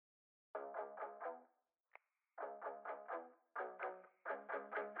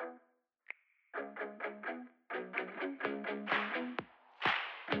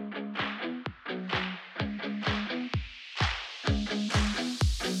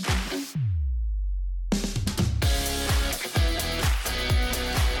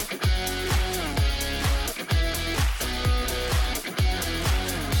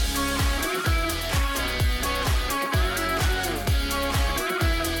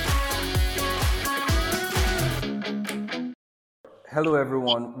Hello,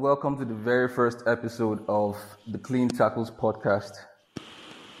 everyone. Welcome to the very first episode of the Clean Tackles podcast.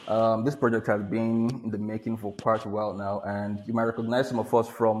 This project has been in the making for quite a while now, and you might recognize some of us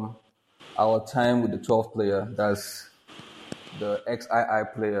from our time with the 12th player. That's the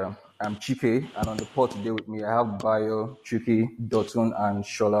XII player. I'm Chike, and on the pod today with me, I have Bayo, Chuki, Dotun, and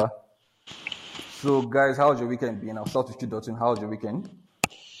Shola. So, guys, how's your weekend been? I'll start with you, Dotun. How's your weekend?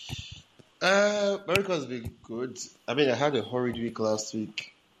 America's been good. I mean, I had a horrid week last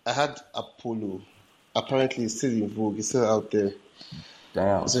week. I had Apollo. Apparently, it's still in vogue. It's still out there.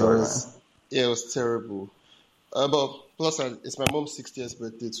 Damn, So sorry, man. it was terrible. But plus, it's my mom's 60th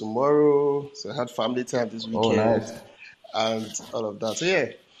birthday tomorrow. So I had family time this Oh, weekend nice. and all of that. So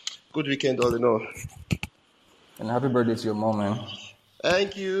yeah, good weekend all in all. And happy birthday to your mom, man.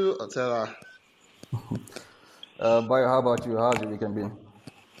 Thank you. I'll tell her. Bayo, how about you? How's your weekend been?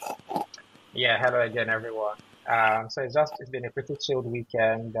 Yeah, hello again, everyone. So it's been a pretty chilled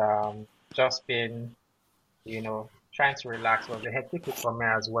weekend. Just been, trying to relax. It was a hectic week for me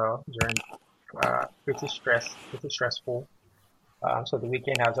as well during pretty stressful. So the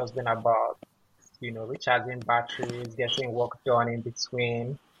weekend has just been about, recharging batteries, getting work done in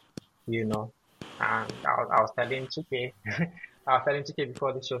between, you know. And I was telling Chike, I was telling Chike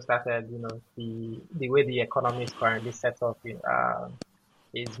before the show started, the way the economy is currently set up,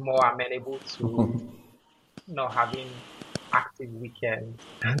 is more amenable to not having active weekends,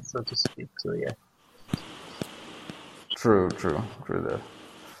 so to speak. So yeah. True there.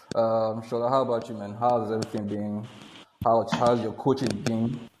 Shola, how about you, man? How's everything been? How's your coaching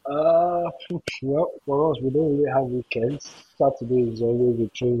been? Well, for us, we don't really have weekends. Saturday is always a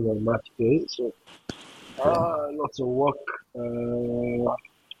training and match day, so Okay. lots of work.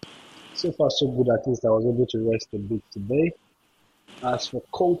 So far, so good. At least I was able to rest a bit today. As for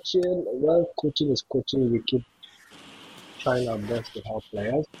coaching, well, coaching is coaching. We keep trying our best to help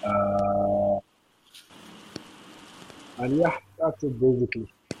players. And yeah, that's it basically.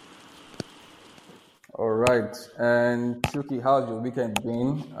 All right. And Chuki, how's your weekend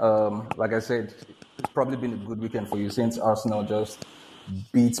been? Like I said, it's probably been a good weekend for you since Arsenal just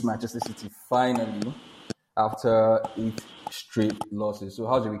beat Manchester City finally after 8 straight losses. So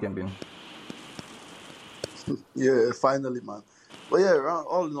how's your weekend been? Yeah, finally, man. But yeah,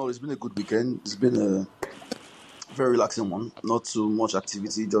 all in all, it's been a good weekend. It's been a very relaxing one. Not too much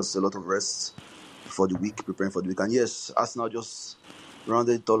activity, just a lot of rest for the week, preparing for the week. And yes, Arsenal just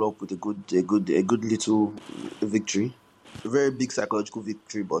rounded it all up with a good little victory. A very big psychological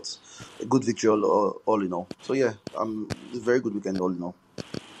victory, but a good victory all in all. So yeah, a very good weekend all in all.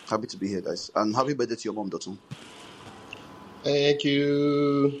 Happy to be here, guys, and happy birthday to your mom, Dotun. Thank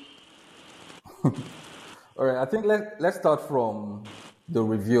you. All right, I think let's start from the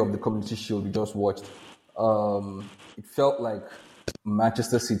review of the Community Shield we just watched. It felt like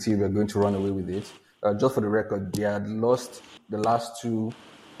Manchester City were going to run away with it. Just for the record, they had lost the last two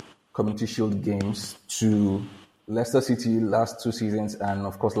Community Shield games to Leicester City last 2 seasons, and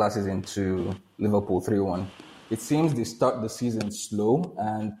of course last season to Liverpool 3-1. It seems they start the season slow,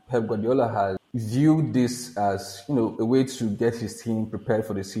 and Pep Guardiola has viewed this as a way to get his team prepared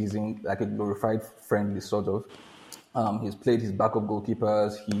for the season, like a glorified friendly sort of. He's played his backup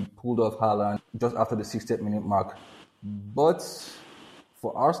goalkeepers. He pulled off Haaland just after the 60th minute mark. But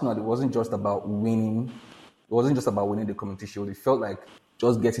for Arsenal, it wasn't just about winning. It wasn't just about winning the Community Shield. It felt like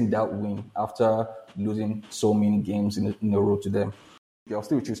just getting that win after losing so many games in a row to them. Okay, I'll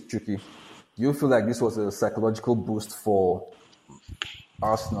still choose tricky. Do you feel like this was a psychological boost for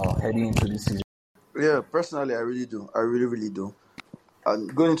Arsenal heading into this season? Yeah, personally, I really do. I really, really do.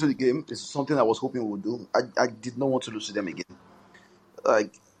 And going into the game is something I was hoping we would do. I did not want to lose to them again.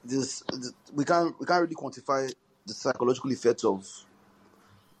 Like we can't really quantify the psychological effects of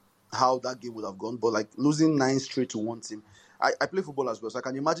how that game would have gone. But like losing 9 straight to one team, I play football as well, so I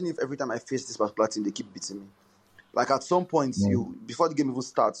can imagine if every time I face this particular team, they keep beating me. Like at some point, before the game even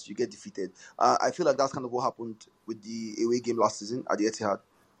starts, you get defeated. I feel like that's kind of what happened with the away game last season at the Etihad.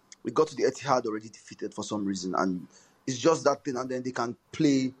 We got to the Etihad already defeated for some reason, and it's just that thing. And then they can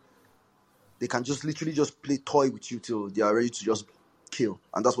just literally just play toy with you till they are ready to just kill,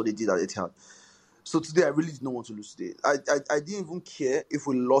 and that's what they did at Etihad. So today, I really did not want to lose today. I didn't even care if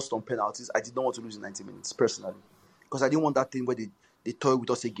we lost on penalties. I did not want to lose in 90 minutes personally, because I didn't want that thing where they toy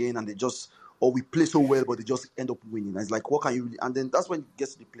with us again and or we play so well, but they just end up winning. And it's like, what can you really... And then that's when it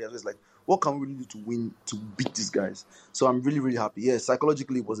gets to the players. It's like, what can we really do to win, to beat these guys? So I'm really, really happy. Yeah,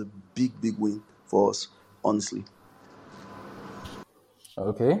 psychologically, it was a big, big win for us, honestly.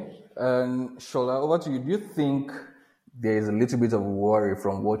 Okay. And Shola, over to you. Do you think there is a little bit of worry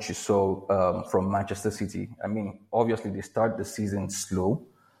from what you saw from Manchester City. I mean, obviously they start the season slow,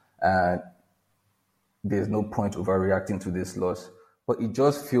 and there's no point overreacting to this loss. But it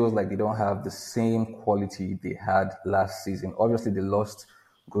just feels like they don't have the same quality they had last season. Obviously, they lost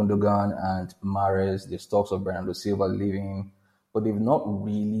Gundogan and Mahrez. There's talks of Bernardo Silva leaving, but they've not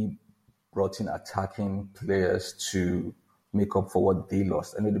really brought in attacking players to make up for what they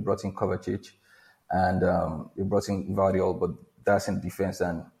lost. I know they brought in Kovacic and they brought in Vardiol, but that's in defense,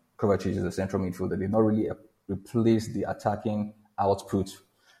 and Kovacic is a central midfielder. They've not really replaced the attacking output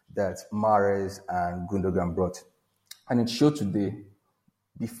that Mahrez and Gundogan brought. And it showed today.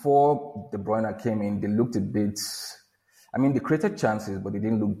 Before De Bruyne came in, they looked a bit. I mean, they created chances, but they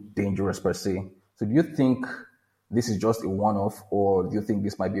didn't look dangerous per se. So, do you think this is just a one-off, or do you think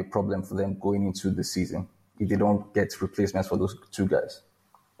this might be a problem for them going into the season if they don't get replacements for those two guys?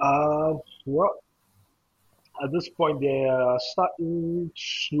 Well, at this point, their starting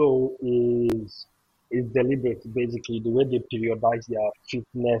slow is deliberate. Basically, the way they periodize their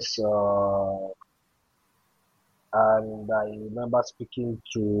fitness. And I remember speaking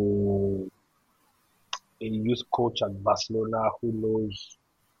to a youth coach at Barcelona who knows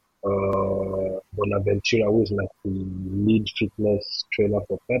Bonaventura, who is like the lead fitness trainer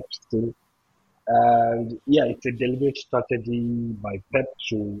for Pep still. And yeah, it's a deliberate strategy by Pep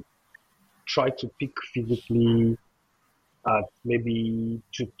to try to pick physically at maybe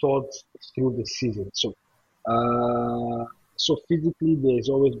two-thirds through the season. So physically, there's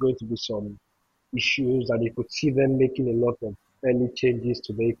always going to be some issues, and you could see them making a lot of early changes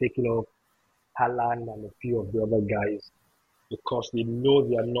today, taking off Haaland and a few of the other guys because they know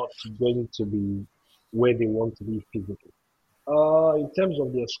they are not going to be where they want to be physically. In terms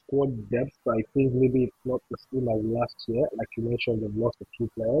of their squad depth, I think maybe it's not the same as last year. Like you mentioned, they've lost a few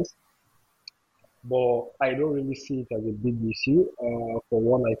players, but I don't really see it as a big issue. For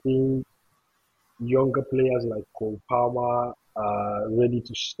one, I think younger players like Cole Palmer are ready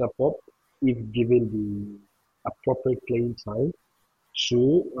to step up if given the appropriate playing time.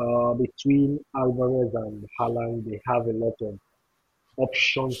 Two, between Alvarez and Haaland, they have a lot of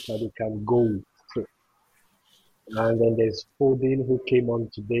options that they can go with. So, and then there's Foden who came on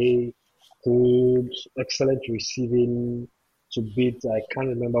today, good, excellent receiving to beat. I can't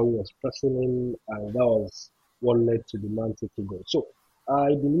remember who was pressing him, and that was what led to the Man City goal. So I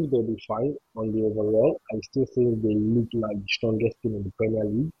believe they'll be fine on the overall. I still think they look like the strongest team in the Premier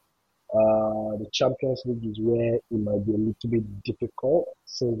League. The Champions League is where it might be a little bit difficult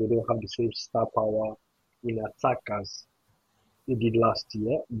since they don't have the same star power in attack as they did last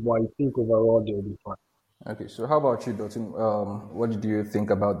year. But I think overall they'll be fine. Okay, so how about you, Dotun? What did you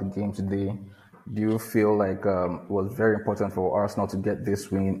think about the game today? Do you feel like it was very important for Arsenal to get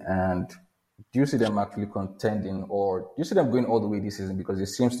this win? And do you see them actually contending, or do you see them going all the way this season? Because there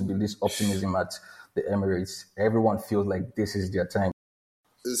seems to be this optimism at the Emirates. Everyone feels like this is their time.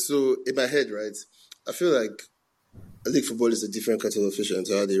 So in my head, right, I feel like I think football is a different kettle of fish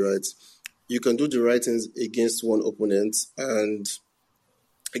entirely, right? You can do the right things against one opponent, and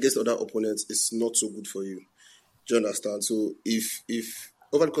against other opponents, it's not so good for you. Do you understand? So if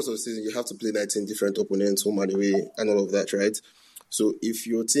over the course of the season you have to play 19 different opponents, home and away, and all of that, right? So if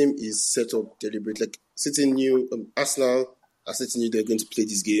your team is set up deliberately, like City knew, Arsenal, City knew they're going to play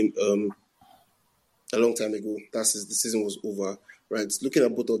this game a long time ago. The season was over, right? Looking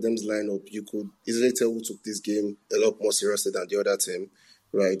at both of them's lineup, you could easily tell who took this game a lot more seriously than the other team,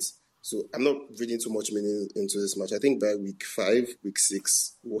 right? So I'm not reading too much meaning into this match. I think by week 5, week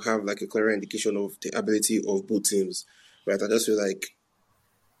 6, we'll have like a clearer indication of the ability of both teams, right? I just feel like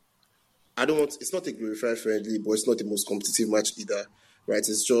it's not a glorified friendly, but it's not the most competitive match either, right?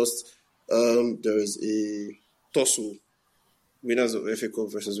 It's just there is a tussle, winners of FA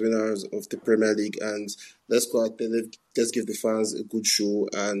Cup versus winners of the Premier League, and let's go out there, let's give the fans a good show,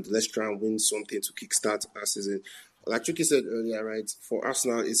 and let's try and win something to kickstart our season. Like Chucky said earlier, right, for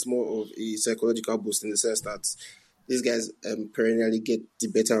Arsenal, it's more of a psychological boost in the sense that these guys perennially get the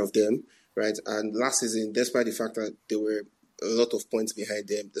better of them, right? And last season, despite the fact that there were a lot of points behind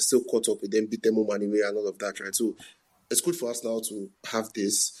them, they still caught up with them, beat them home and away and all of that, right? So it's good for us now to have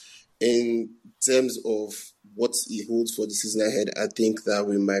this. In terms of what he holds for the season ahead, I think that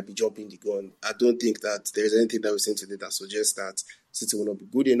we might be jumping the gun. I don't think that there's anything that we've seen today that suggests that City will not be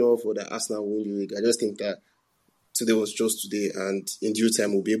good enough or that Arsenal will win the league. I just think that today was just today, and in due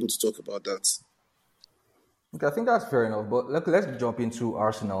time we'll be able to talk about that. Okay, I think that's fair enough. But let's jump into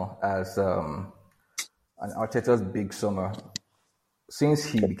Arsenal as an Arteta's big summer. Since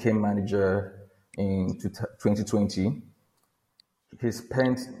he became manager in 2020, he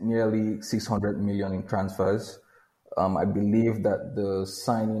spent nearly 600 million in transfers. I believe that the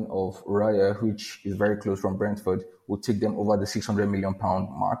signing of Raya, which is very close from Brentford, will take them over the £600 million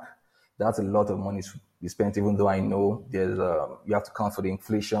mark. That's a lot of money to be spent, even though I know there's you have to account for the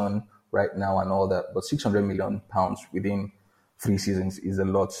inflation right now and all that. But £600 million within 3 seasons is a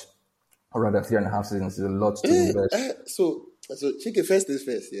lot, or rather 3.5 seasons is a lot to invest. So chicken first is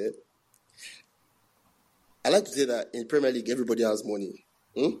first, yeah. I like to say that in Premier League everybody has money.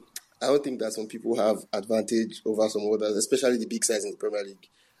 I don't think that some people have advantage over some others, especially the big sides in the Premier League.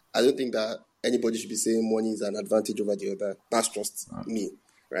 I don't think that anybody should be saying money is an advantage over the other. That's just me,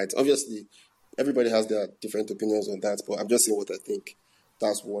 right? Obviously, everybody has their different opinions on that, but I'm just saying what I think.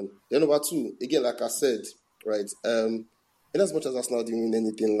 That's one. Then number two, again, like I said, right? In as much as Arsenal didn't win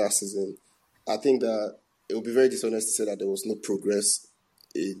anything last season, I think that it would be very dishonest to say that there was no progress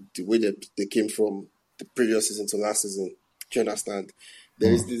in the way that they came from the previous season to last season. Do you understand?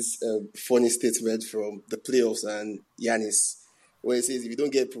 There is this funny statement from the playoffs and Yanis, where he says, if you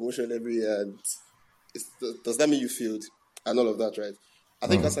don't get promotion every year, does that mean you failed? And all of that, right? I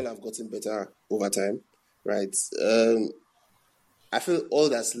think Arsenal have gotten better over time, right? I feel all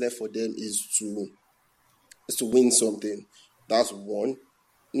that's left for them is to win something. That's one.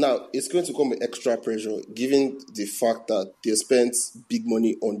 Now, it's going to come with extra pressure, given the fact that they spent big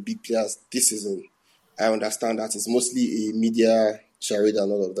money on big players this season. I understand that it's mostly a media charade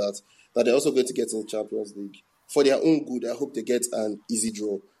and all of that. But they're also going to get in the Champions League. For their own good, I hope they get an easy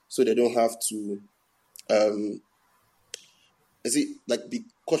draw so they don't have to be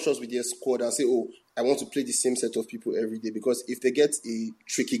cautious with their squad and say, oh, I want to play the same set of people every day. Because if they get a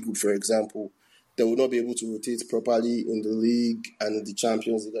tricky group, for example, they will not be able to rotate properly in the league and in the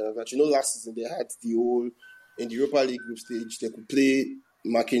Champions League. And that. Last season they had in the Europa League group stage, they could play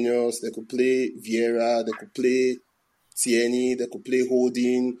Marquinhos, they could play Vieira, they could play Tierney, they could play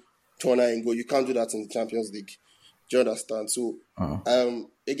Holding, Turner and go. You can't do that in the Champions League. Do you understand? So, again,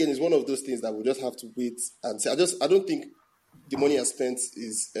 it's one of those things that we just have to wait and see. I don't think the money I spent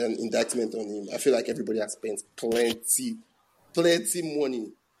is an indictment on him. I feel like everybody has spent plenty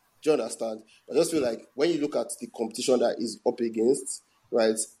money. Do you understand? I just feel like when you look at the competition that is up against,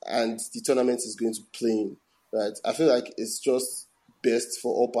 right, and the tournament is going to play in, right, I feel like it's just best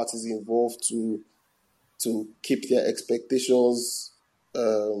for all parties involved to keep their expectations. I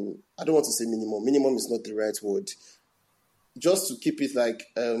don't want to say minimum. Minimum is not the right word. Just to keep it like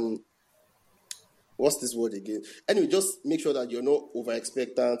what's this word again? Anyway, just make sure that you're not over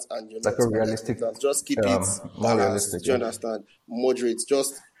expectant and you're Like not a realistic, just keep it more balanced. realistic. Do you understand? Moderate.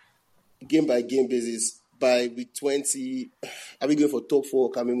 Just game by game basis. By week 20, are we going for top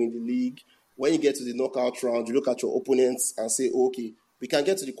 4? Can we win the league? When you get to the knockout round, you look at your opponents and say, oh, okay, we can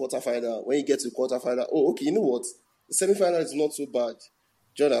get to the quarterfinal. When you get to the quarterfinal, oh, okay, you know what? The semi-final is not so bad.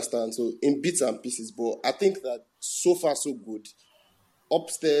 Do you understand? So in bits and pieces, but I think that so far so good.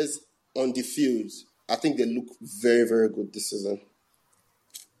 Upstairs on the field, I think they look very, very good this season.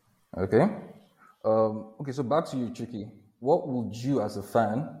 Okay. Okay, so back to you, Tricky. What would you, as a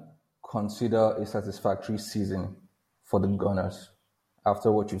fan, consider a satisfactory season for the Gunners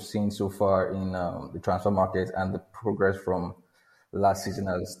after what you've seen so far in the transfer market and the progress from last season,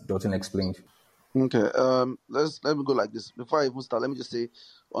 as Dalton explained? Okay, let me go like this. Before I even start, let me just say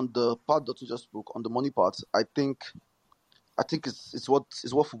on the part that you just spoke, on the money part, I think it's what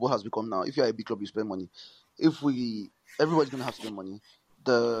football has become now. If you're a big club, you spend money. Everybody's gonna have to spend money.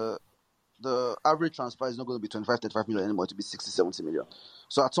 The average transfer is not going to be 25, 35 million anymore. To be 60, 70 million.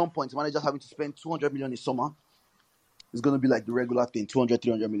 So at some point, managers having to spend 200 million in summer is going to be like the regular thing, 200,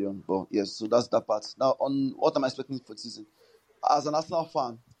 300 million. But yes, so that's that part. Now, on what am I expecting for the season? As an Arsenal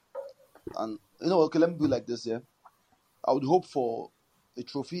fan, and okay, let me do it like this, yeah. I would hope for a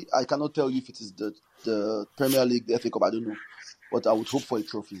trophy. I cannot tell you if it is the Premier League, the FA Cup, I don't know. But I would hope for a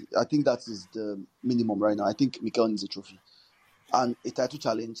trophy. I think that is the minimum right now. I think Mikel needs a trophy. And a title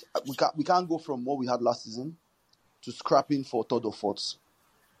challenge. We can't go from what we had last season to scrapping for third or fourth.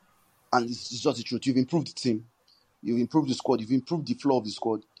 And it's just the truth. You've improved the team. You've improved the squad. You've improved the flow of the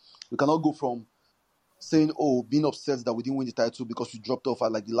squad. We cannot go from saying, being upset that we didn't win the title because we dropped off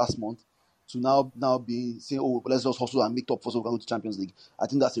at like the last month, to now being saying, let's just hustle and make top four so we can go to Champions League. I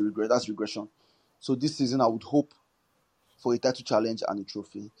think that's a regret. That's regression. So this season, I would hope for a title challenge and a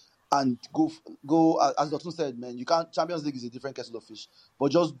trophy. And go as Dotun said, man, you can't. Champions League is a different kettle of fish,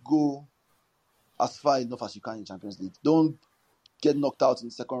 but just go as far enough as you can in Champions League. Don't get knocked out in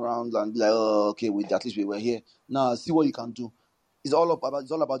the second round and be like, okay, at least we were here. Now see what you can do. It's all about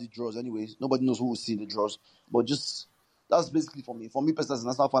the draws, anyways. Nobody knows who will see the draws, but just that's basically for me. For me, personally, as an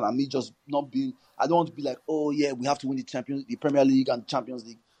Arsenal fan, and me just not being. I don't want to be like, oh yeah, we have to win the Premier League and Champions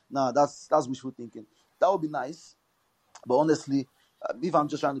League. Nah, that's wishful thinking. That would be nice. But honestly, if I'm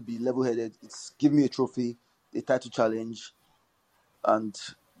just trying to be level-headed, it's give me a trophy, a title challenge, and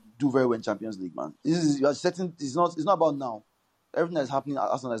do very well in Champions League, man. You are setting. It's not about now. Everything that's happening at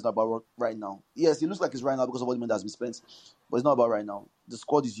Arsenal is not about right now. Yes, it looks like it's right now because of all the money that's been spent, but it's not about right now. The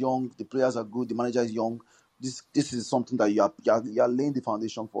squad is young, the players are good, the manager is young. This is something that you are laying the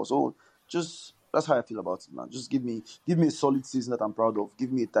foundation for. So just that's how I feel about it, man. Just give me a solid season that I'm proud of.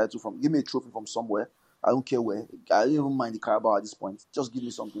 Give me a trophy from somewhere. I don't care where. I don't even mind the Carabao at this point. Just give me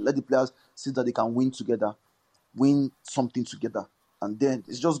something. Let the players see that they can win together, win something together, and then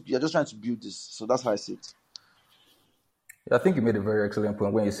you're just trying to build this. So that's how I see it. I think you made a very excellent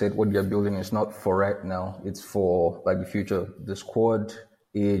point when you said what you're building is not for right now, it's for like the future. The squad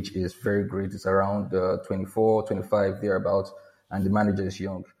age is very great. It's around 24, 25, thereabouts, and the manager is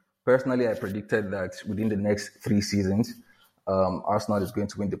young. Personally, I predicted that within the next 3 seasons, Arsenal is going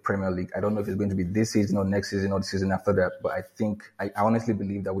to win the Premier League. I don't know if it's going to be this season or next season or the season after that, but I honestly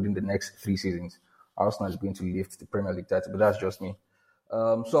believe that within the next 3 seasons, Arsenal is going to lift the Premier League title, but that's just me.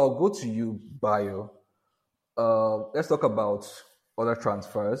 So I'll go to you, Bayo. Let's talk about other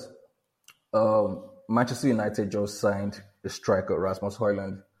transfers. Manchester United just signed the striker Rasmus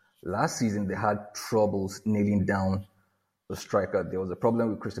Højlund. Last season, they had troubles nailing down the striker. There was a problem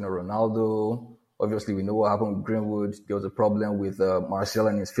with Cristiano Ronaldo. Obviously, we know what happened with Greenwood. There was a problem with Martial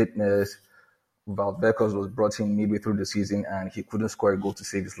and his fitness. Valvekos was brought in midway through the season and he couldn't score a goal to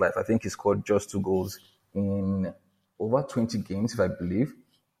save his life. I think he scored just 2 goals in over 20 games, if I believe.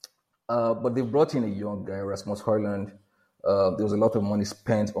 But they brought in a young guy, Rasmus Højlund. There was a lot of money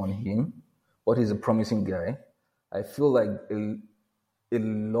spent on him, but he's a promising guy. I feel like a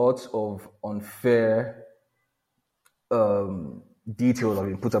lot of unfair details have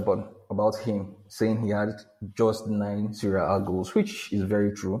been put up about him, saying he had just 9 Serie A goals, which is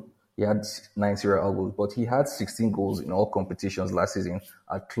very true. He had 9 Serie A goals, but he had 16 goals in all competitions last season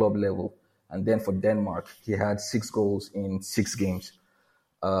at club level. And then for Denmark, he had 6 goals in 6 games.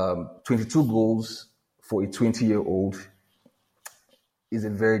 22 goals for a 20-year-old is a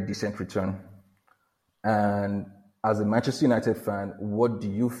very decent return. And as a Manchester United fan, what do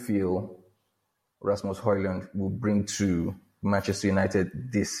you feel Rasmus Højlund will bring to Manchester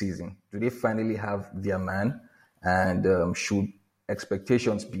United this season? Do they finally have their man? And should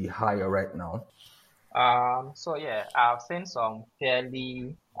expectations be higher right now? So yeah, I've seen some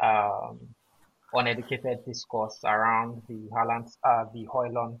fairly uneducated discourse around the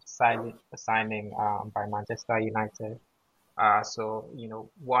Højlund signing by Manchester United. So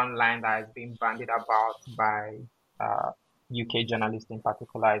one line that has been bandied about by UK journalists in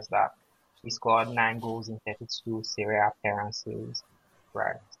particular is that he scored 9 goals in 32 Serie A appearances,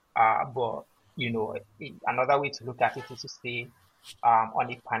 right? But another way to look at it is to say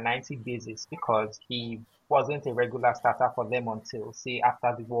on a per 90 basis, because he wasn't a regular starter for them until say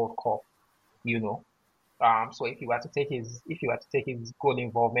after the World Cup, you know. So if you were to take his goal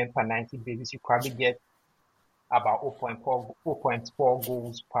involvement per 90 basis, you probably get about 0.4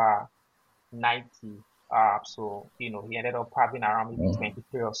 goals per 90. So he ended up having around maybe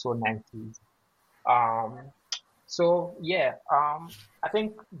 23 or so 90s. So yeah, I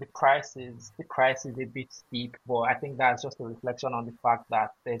think the price is a bit steep, but I think that's just a reflection on the fact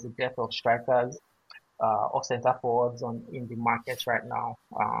that there's a depth of strikers, of centre forwards in the market right now.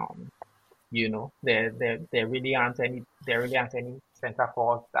 There really aren't any centre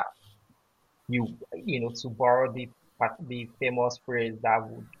forwards that to borrow the famous phrase that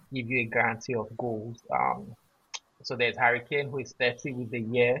would give you a guarantee of goals. So there's Harry Kane, who is 30 with a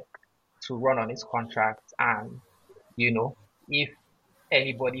year to run on his contract, and if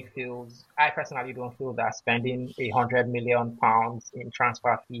anybody feels, I personally don't feel that spending £100 million in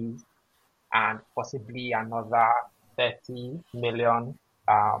transfer fees and possibly another 30 million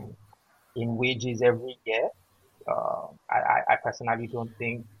in wages every year. I personally don't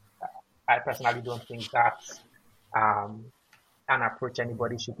think that's an approach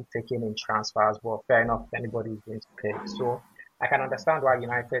anybody should be taking in transfers. But fair enough, if anybody is going to pay. So I can understand why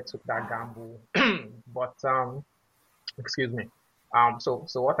United took that gamble. But excuse me. So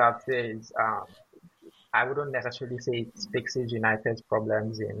what I'd say is I wouldn't necessarily say it fixes United's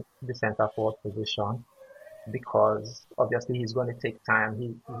problems in the centre forward position, because obviously he's going to take time.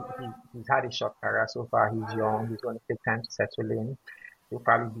 He's had a short career so far. He's young. He's going to take time to settle in. He'll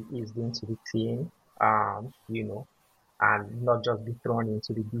probably be eased into the team, and not just be thrown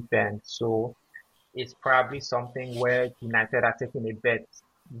into the deep end. So it's probably something where United are taking a bet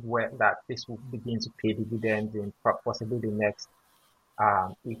that this will begin to pay dividends in possibly the next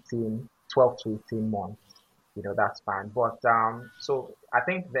 12 to 18 months. That's fine. But so I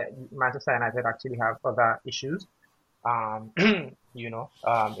think that Manchester United actually have other issues. in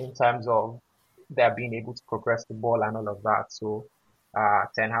terms of their being able to progress the ball and all of that. So,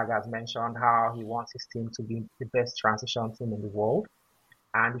 Ten Hag has mentioned how he wants his team to be the best transition team in the world.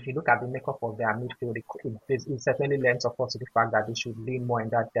 And if you look at the makeup of their midfield, it certainly lends support to the fact that they should lean more in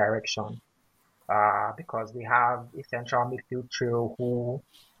that direction. Because they have a central midfield trio who,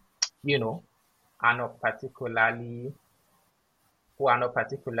 you know, are not particularly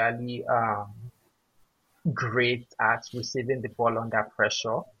great at receiving the ball under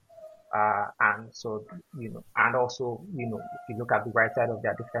pressure. And so, and also, if you look at the right side of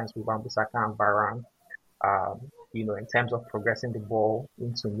their defense with Wan-Bissaka and Varane, in terms of progressing the ball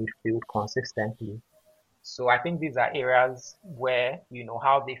into midfield consistently. So I think these are areas where,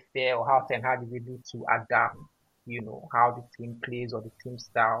 how they fare or how Ten Hag is able to adapt, how the team plays or the team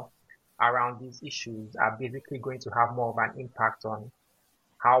style around these issues are basically going to have more of an impact on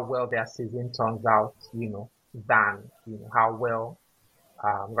how well their season turns out, than, how well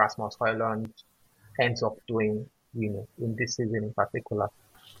Rasmus Højlund ends up doing, in this season in particular.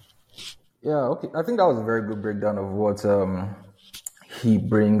 Yeah, okay. I think that was a very good breakdown of what he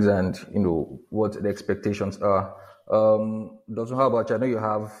brings and what the expectations are. Dawson, how about you? I know you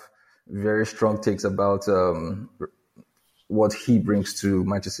have very strong takes about what he brings to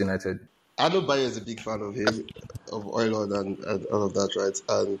Manchester United. I know Bayer is a big fan of him, of Oilon and all of that, right?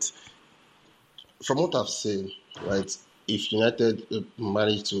 And from what I've seen, right, if United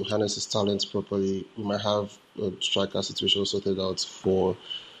manage to harness his talents properly, we might have a striker situation sorted out for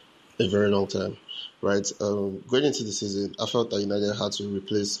a very long time, right? Going into the season, I felt that United had to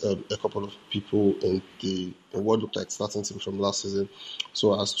replace a couple of people in what looked like starting team from last season,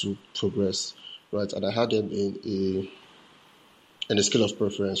 so as to progress, right? And I had them in a scale of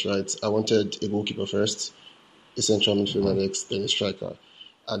preference, right? I wanted a goalkeeper first, a central midfielder next, then a striker.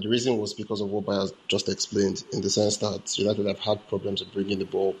 And the reason was because of what Bayer just explained, in the sense that United have had problems in bringing the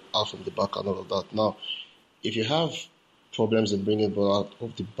ball out from the back and all of that. Now, if you have problems in bringing the ball out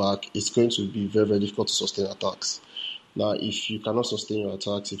of the back, it's going to be very, very difficult to sustain attacks. Now, if you cannot sustain your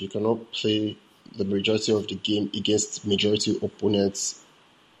attacks, if you cannot play the majority of the game against majority opponents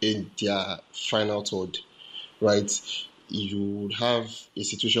in their final third, right, you would have a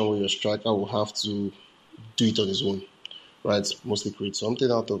situation where your striker will have to do it on his own, right? Mostly create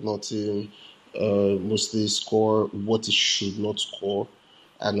something out of nothing, mostly score what he should not score,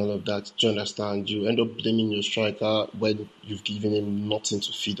 and all of that. Do you understand? You end up blaming your striker when you've given him nothing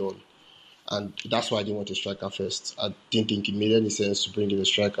to feed on. And that's why I didn't want a striker first. I didn't think it made any sense to bring in a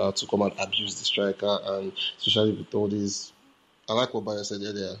striker to come and abuse the striker, and especially with all these, I like what Bayer said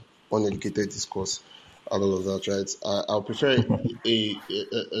earlier, uneducated discourse and all of that, right? I'll prefer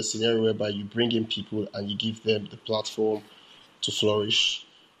a scenario whereby you bring in people and you give them the platform to flourish.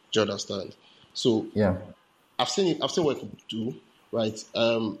 Do you understand? So Yeah. I've seen what he can do, right?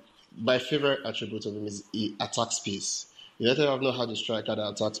 My favorite attribute of him is he attack space. United have not had a striker that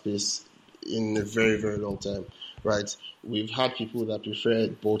attack space in a very, very long time, right? We've had people that prefer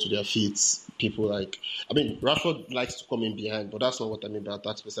ball to their feet. People Rashford likes to come in behind, but that's not what I mean by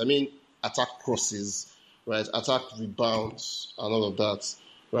attack space. I mean attack crosses, right? Attack rebounds and all of that,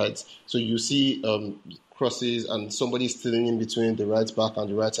 right? So you see crosses and somebody stealing in between the right back and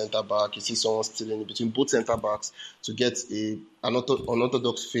the right centre back. You see someone stealing in between both centre backs to get an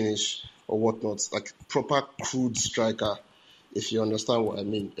unorthodox finish or whatnot, like proper crude striker, if you understand what I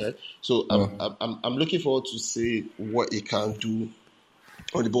mean. Eh? So I'm looking forward to see what he can do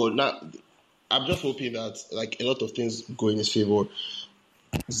on the ball. Now, I'm just hoping that like a lot of things go in his favour.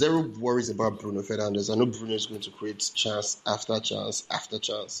 Zero worries about Bruno Fernandes. I know Bruno is going to create chance after chance after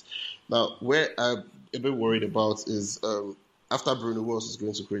chance. Now, where I'm a bit worried about is after Bruno, who else is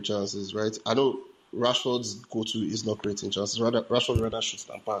going to create chances, right? I know Rashford's go-to is not creating chances. Rashford rather shoots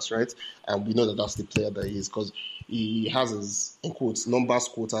than pass, right? And we know that that's the player that he is because he has his, in quotes, numbers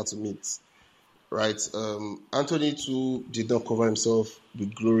quota to meet, right? Anthony too did not cover himself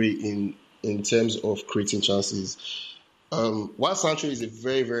with glory in terms of creating chances. While Sancho is a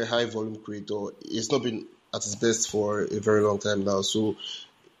very, very high volume creator, it's not been at his best for a very long time now. So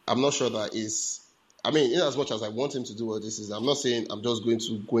I'm not sure that in as much as I want him to do what this is, I'm not saying I'm just going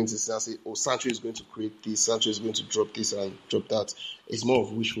to go into this and say, oh, Sancho is going to create this, Sancho is going to drop this and drop that. It's more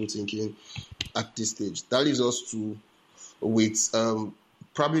of wishful thinking at this stage. That leaves us with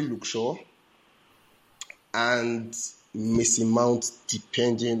probably Luke Shaw and Mason Mount,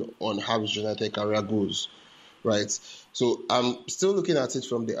 depending on how his United career goes. Right, so I'm still looking at it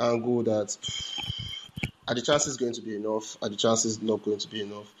from the angle that are the chances going to be enough? Are the chances not going to be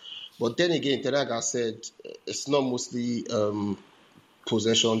enough? But then again, Tenaga said it's not mostly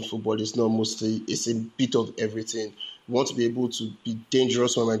possession football. It's a bit of everything. We want to be able to be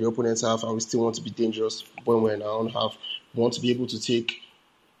dangerous when we're in the opponent's half, and we still want to be dangerous when we're in our own half. We want to be able to take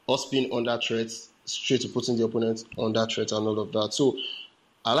us being under threat straight to putting the opponent under threat and all of that. So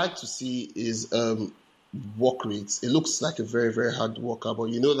I like to see is work rates. It looks like a very, very hard worker, but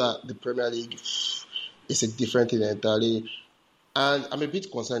you know that the Premier League is a different thing entirely. And I'm a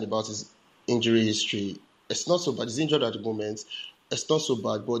bit concerned about his injury history. It's not so bad. He's injured at the moment. It's not so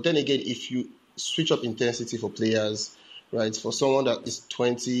bad. But then again, if you switch up intensity for players, right, for someone that is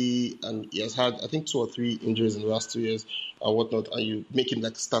 20 and he has had, I think, 2 or 3 injuries in the last 2 years and whatnot, and you make him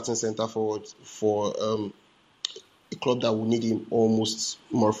like starting centre forward for a club that will need him almost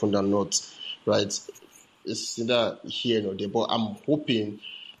more often than not, right? It's either here or there. But I'm hoping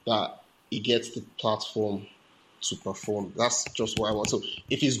that he gets the platform to perform. That's just what I want. So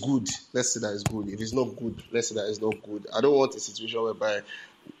if he's good, let's say that he's good. If he's not good, let's say that he's not good. I don't want a situation whereby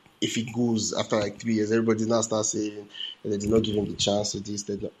if he goes after like 3 years, everybody now starts saying they did not give him the chance to this.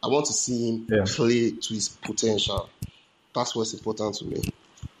 I want to see him play to his potential. That's what's important to me.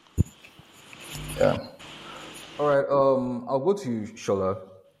 Yeah. All right. I'll go to you, Shola.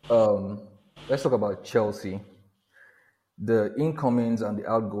 Let's talk about Chelsea. The incomings and the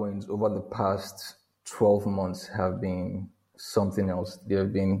outgoings over the past 12 months have been something else. There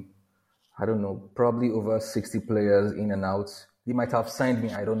have been, I don't know, probably over 60 players in and out. They might have signed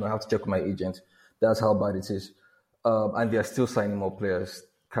me. I don't know. I have to check with my agent. That's how bad it is. And they're still signing more players.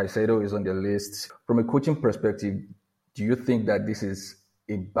 Caicedo is on their list. From a coaching perspective, do you think that this is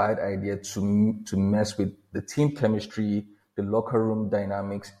a bad idea to mess with the team chemistry, the locker room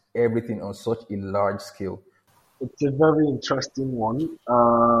dynamics, everything on such a large scale? It's a very interesting one.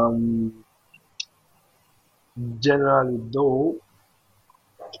 Generally, though,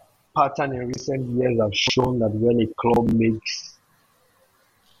 pattern in recent years have shown that when a club makes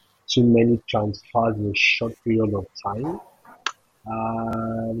too many transfers in a short period of time,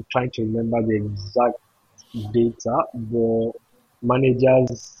 I'm trying to remember the exact data, but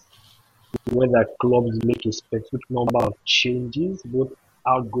managers, whether clubs make a specific number of changes, both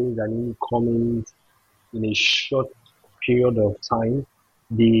outgoings and incomings, in a short period of time,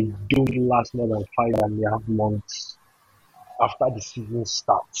 they don't last more than 5.5 months after the season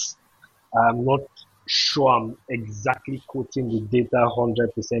starts. I'm not sure I'm exactly quoting the data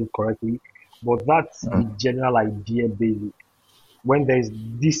 100% correctly, but that's the general idea basically. When there's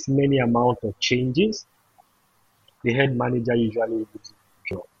this many amount of changes, the head manager usually loses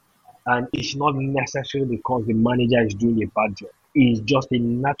the job. And it's not necessarily because the manager is doing a bad job. It's just a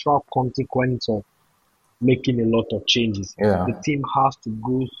natural consequence of making a lot of changes. Yeah. The team has to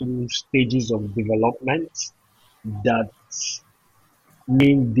go through stages of development that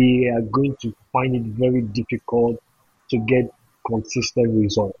mean they are going to find it very difficult to get consistent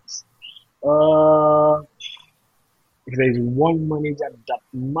results. If there is one manager that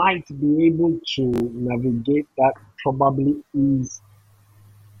might be able to navigate that, probably is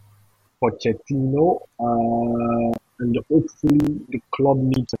Pochettino. And hopefully the club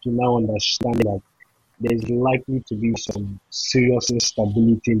needs to now understand that there's likely to be some serious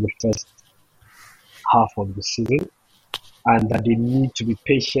instability in the first half of the season, and that they need to be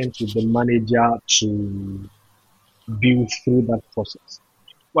patient with the manager to build through that process.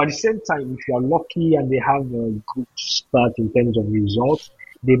 But at the same time, if you are lucky and they have a good start in terms of results,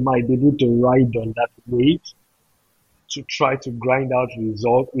 they might be able to ride on that wave to try to grind out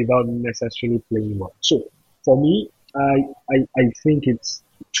results without necessarily playing well. So for me, I think it's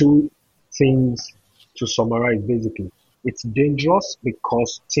two things to summarize basically. It's dangerous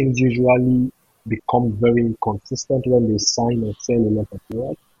because teams usually become very inconsistent when they sign or sell a lot of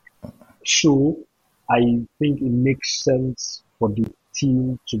players. So I think it makes sense for the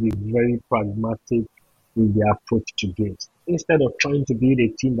team to be very pragmatic with their approach to games. Instead of trying to build a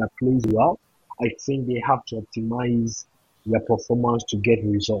team that plays well, I think they have to optimize their performance to get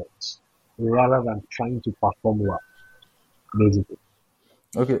results rather than trying to perform well, basically.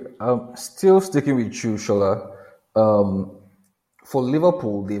 Okay, still sticking with you, Shola. For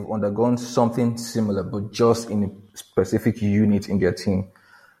Liverpool, they've undergone something similar, but just in a specific unit in their team.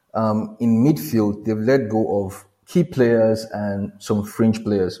 In midfield, they've let go of key players and some fringe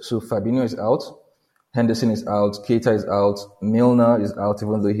players. So Fabinho is out, Henderson is out, Keita is out, Milner is out,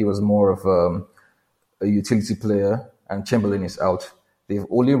 even though he was more of a utility player, and Chamberlain is out. They've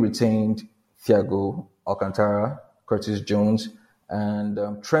only retained Thiago Alcantara, Curtis Jones, and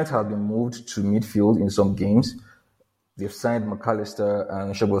Trent has been moved to midfield in some games. They've signed McAllister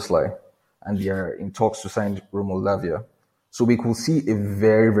and Szoboszlai, and they are in talks to sign Romo Lavia. So we could see a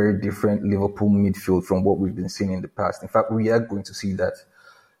very, very different Liverpool midfield from what we've been seeing in the past. In fact, we are going to see that.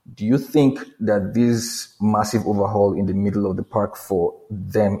 Do you think that this massive overhaul in the middle of the park for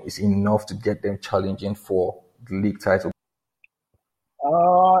them is enough to get them challenging for the league title?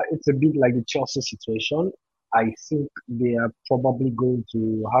 It's a bit like the Chelsea situation. I think they are probably going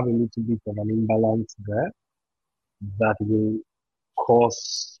to have a little bit of an imbalance there that will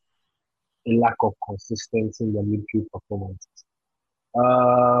cause a lack of consistency in their midfield performances.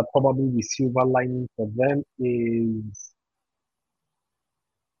 Probably the silver lining for them is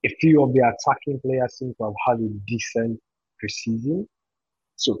a few of the attacking players seem to have had a decent preseason.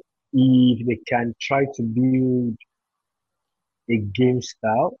 So if they can try to build a game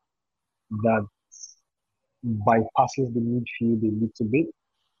style that bypasses the midfield a little bit,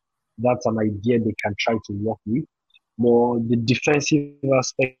 that's an idea they can try to work with. But the defensive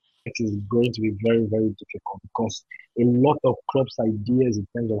aspect is going to be very, very difficult because a lot of Klopp's ideas in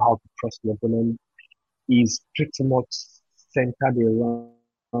terms of how to press the opponent is pretty much centered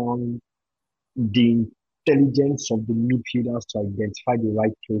around the intelligence of the midfielders to identify the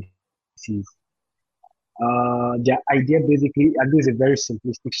right places. Their idea basically, and this is a very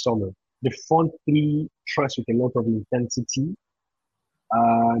simplistic summary, the front three press with a lot of intensity.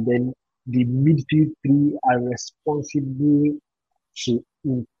 Then the midfield three are responsible to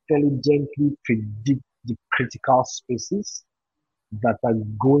intelligently predict the critical spaces that are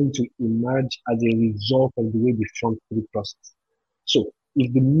going to emerge as a result of the way the front three process. So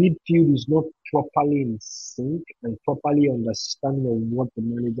if the midfield is not properly in sync and properly understanding of what the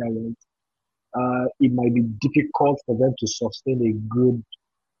manager wants, it might be difficult for them to sustain a good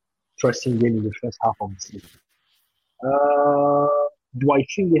pressing game in the first half of the season. Uh, do I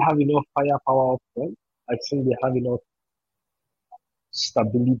think they have enough firepower up front? I think they have enough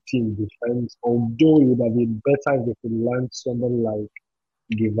stability in defense, although it would have been better if they could land somebody like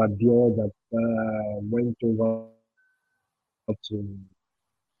Gavadio that went over to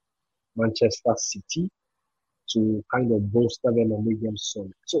Manchester City to kind of bolster them and make them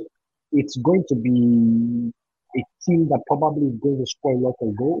solid. So it's going to be a team that probably is going to score a lot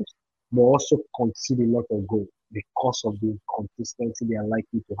of goals, but also concede a lot of goals because of the consistency they are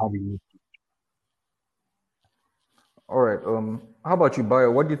likely to have in it. All right. How about you,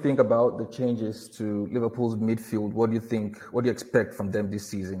 Bayo? What do you think about the changes to Liverpool's midfield? What do you think? What do you expect from them this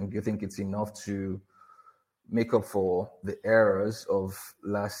season? Do you think it's enough to make up for the errors of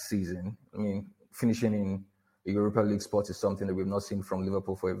last season? I mean, finishing in a Europa League spot is something that we've not seen from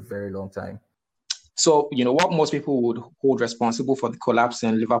Liverpool for a very long time. So, what most people would hold responsible for the collapse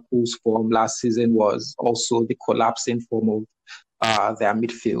in Liverpool's form last season was also the collapsing form of their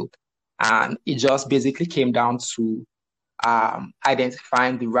midfield. And it just basically came down to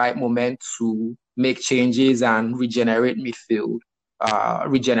identifying the right moment to make changes and regenerate midfield,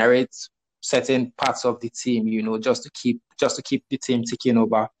 regenerate certain parts of the team, just to keep the team ticking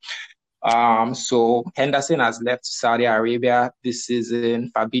over. So Henderson has left Saudi Arabia this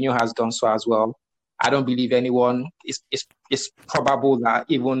season. Fabinho has done so as well. I don't believe anyone it's probable that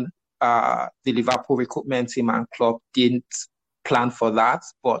even the Liverpool recruitment team and club didn't plan for that,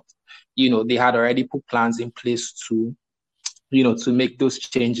 but they had already put plans in place to make those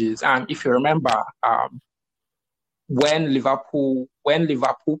changes. And if you remember, when Liverpool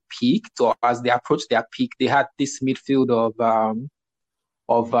peaked, or as they approached their peak, they had this midfield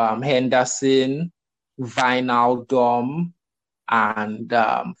of Henderson, Wijnaldum, and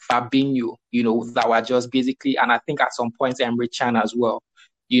Fabinho, that were just basically, and I think at some point Emre Can as well.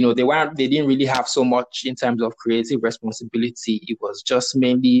 They didn't really have so much in terms of creative responsibility. It was just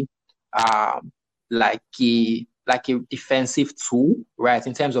mainly like a defensive tool, right?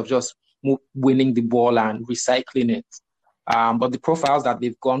 In terms of just winning the ball and recycling it. But the profiles that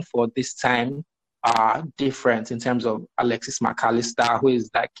they've gone for this time are different in terms of Alexis McAllister, who is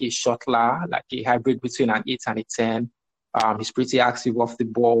like a shuttler, like a hybrid between an 8 and a 10. He's pretty active off the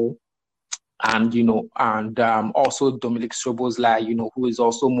ball. And, also Dominic Szoboszlai, who is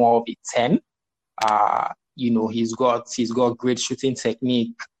also more of a 10. He's got great shooting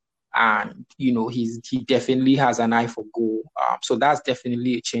technique. And, he definitely has an eye for goal. So that's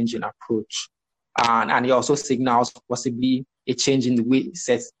definitely a change in approach. And he also signals possibly a change in the way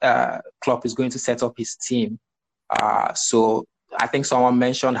Klopp is going to set up his team. So I think someone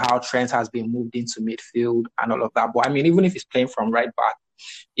mentioned how Trent has been moved into midfield and all of that. But I mean, even if he's playing from right back,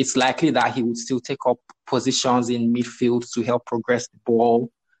 it's likely that he would still take up positions in midfield to help progress the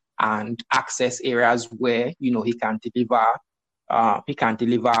ball and access areas where, he can deliver. He can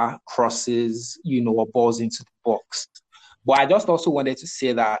deliver crosses, or balls into the box. But I just also wanted to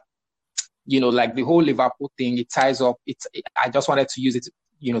say that, like the whole Liverpool thing, it ties up. I just wanted to use it,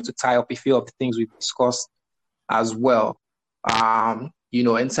 to tie up a few of the things we've discussed as well.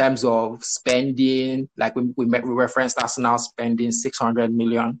 in terms of spending, like we referenced Arsenal spending 600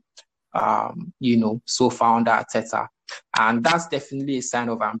 million, so far under Arteta. And that's definitely a sign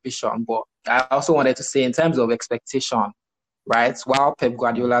of ambition. But I also wanted to say in terms of expectation, right? While Pep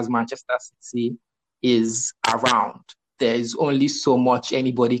Guardiola's Manchester City is around, there is only so much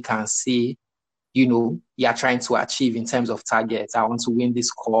anybody can say, you're trying to achieve in terms of targets. I want to win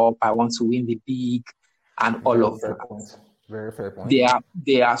this cup. I want to win the league and all of that. Point. Very fair point.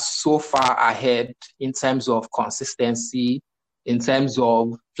 They are so far ahead in terms of consistency, in terms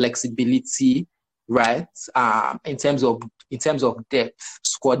of flexibility, right? In terms of depth,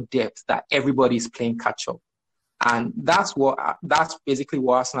 squad depth, that everybody is playing catch up. And that's basically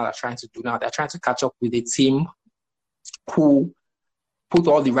what Arsenal are trying to do now. They're trying to catch up with a team who put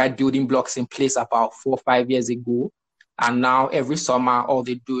all the right building blocks in place about 4 or 5 years ago. And now every summer, all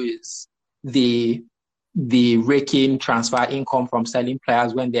they do is they rake in transfer income from selling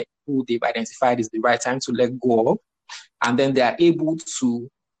players who they've identified is the right time to let go of. And then they are able to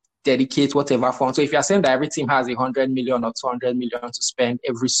dedicate whatever fund. So if you're saying that every team has 100 million or 200 million to spend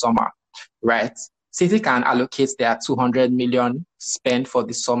every summer, right? City can allocate their 200 million spent for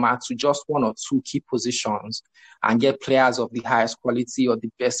the summer to just 1 or 2 key positions and get players of the highest quality or the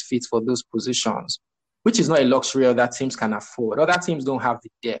best fit for those positions, which is not a luxury other teams can afford. Other teams don't have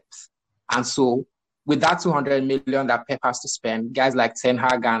the depth. And so with that 200 million that Pep has to spend, guys like Ten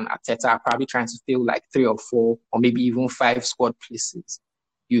Hag and Arteta are probably trying to fill like 3 or 4 or maybe even 5 squad places,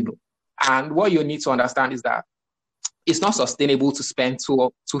 And what you need to understand is that it's not sustainable to spend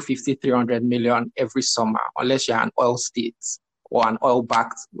 250, 300 million every summer unless you're an oil state or an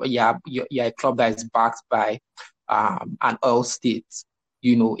oil-backed, you're a club that is backed by an oil state.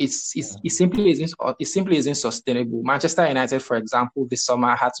 It simply isn't sustainable. Manchester United, for example, this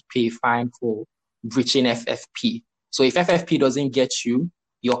summer had to pay a fine for breaching FFP. So if FFP doesn't get you,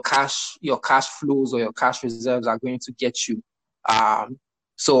 your cash flows or your cash reserves are going to get you.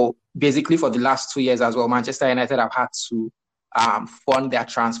 So basically for the last 2 years as well, Manchester United have had to fund their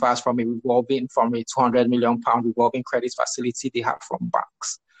transfers from a 200 million pound revolving credit facility they have from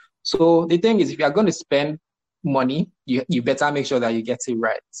banks. So the thing is, if you're going to spend money, you better make sure that you get it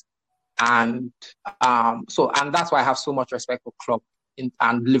right. And that's why I have so much respect for Klopp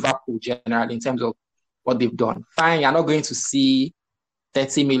and Liverpool generally in terms of what they've done. Fine, you're not going to see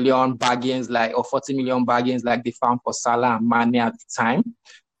 30 million bargains or 40 million bargains like they found for Salah and Mane at the time,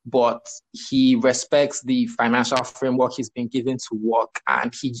 but he respects the financial framework he's been given to work,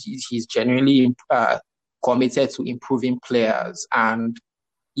 and he's genuinely committed to improving players. And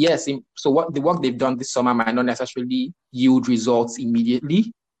yes, so the work they've done this summer might not necessarily yield results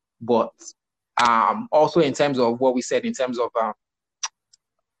immediately, but also in terms of what we said in terms of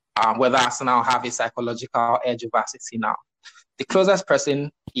whether Arsenal have a psychological edge over City now. The closest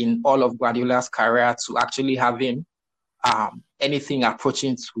person in all of Guardiola's career to actually having anything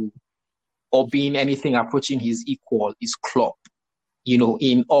approaching to, or being anything approaching his equal is Klopp.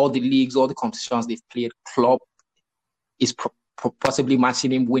 In all the leagues, all the competitions they've played, Klopp is possibly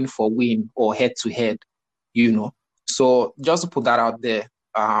matching him win for win or head to head, So just to put that out there,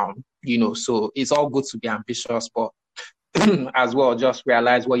 so it's all good to be ambitious, but as well, just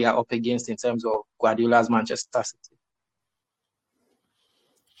realize what you're up against in terms of Guardiola's Manchester City.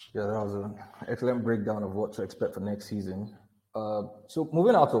 Yeah, that was an excellent breakdown of what to expect for next season. So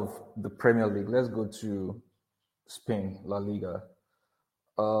moving out of the Premier League, let's go to Spain, La Liga.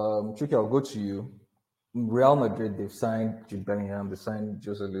 Tricky, I'll go to you. Real Madrid, they've signed Jude Bellingham, they've signed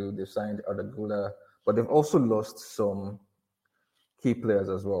Joselu, they've signed Arda, but they've also lost some key players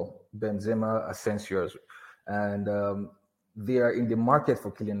as well, Benzema, Asensio, and they are in the market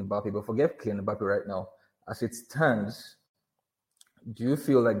for Kylian Mbappe, but forget Kylian Mbappe right now. As it stands, do you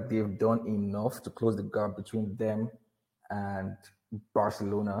feel like they've done enough to close the gap between them and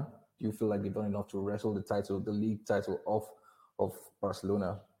Barcelona? Do you feel like they've done enough to wrestle the league title off of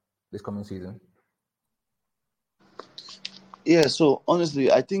Barcelona this coming season? Yeah, so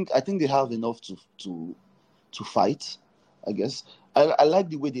honestly, I think they have enough to fight, I guess. I like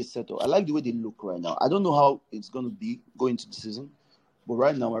the way they set up. I like the way they look right now. I don't know how it's going to be going into the season, but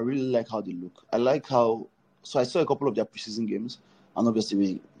right now I really like how they look. So I saw a couple of their preseason games, and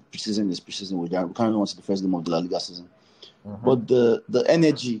obviously preseason is preseason. We're currently on to the first game of the La Liga season. Mm-hmm. But the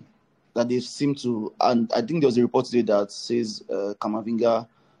energy that they seem to, and I think there was a report today that says Camavinga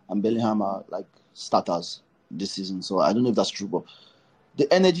and Bellingham are like starters this season. So I don't know if that's true, but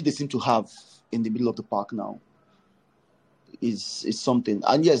the energy they seem to have in the middle of the park now is something.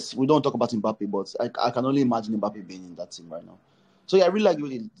 And yes, we don't talk about Mbappe, but I can only imagine Mbappe being in that team right now. So yeah, I really like the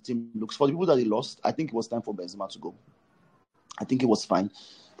way the team looks. For the people that they lost, I think it was time for Benzema to go. I think it was fine.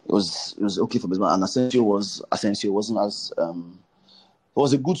 It was okay for Benzema, and Asensio wasn't as he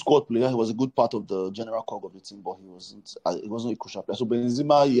was a good squad player. He was a good part of the general cog of the team, but he wasn't. It wasn't a crucial player. So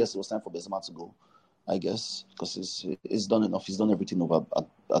Benzema, yes, it was time for Benzema to go, I guess, because he's done enough. He's done everything over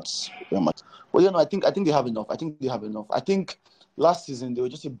at Real Madrid. But I think they have enough. I think last season they were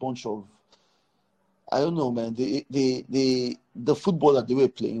just a bunch of. I don't know, man. The football that they were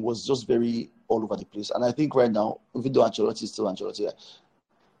playing was just very all over the place. And I think right now, even though Ancelotti is still Ancelotti,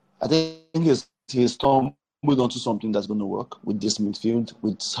 I think he's stumbled onto something that's going to work with this midfield,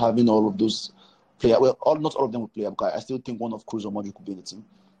 with having all of those players. Well, not all of them will play. I still think one of Cruz or Modric could be in the team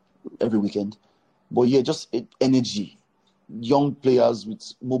every weekend. But yeah, just energy. Young players with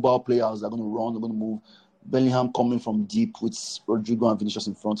mobile players that are going to run, they're going to move. Bellingham coming from deep with Rodrigo and Vinicius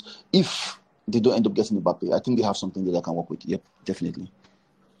in front. If they don't end up getting Mbappe, I think they have something that they can work with. Yep, definitely.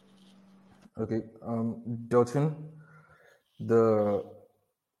 Okay, Dalton, the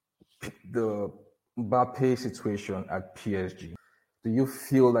Mbappe situation at PSG. Do you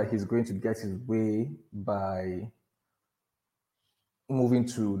feel like he's going to get his way by moving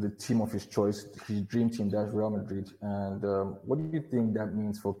to the team of his choice, his dream team, that's Real Madrid? And what do you think that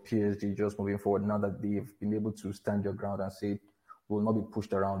means for PSG just moving forward now that they've been able to stand their ground and say, will not be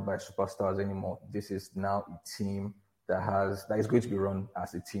pushed around by superstars anymore? This is now a team that is going to be run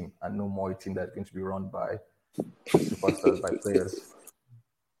as a team, and no more a team that's going to be run by superstars, by players.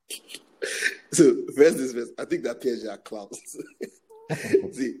 So first, I think that PSG are clowns.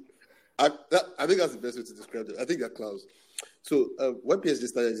 See, I think that's the best way to describe it. I think they're clowns. So when PSG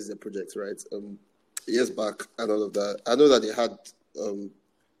started this project, right, years back and all of that, I know that they had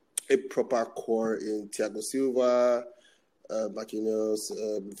a proper core in Thiago Silva, Marquinhos,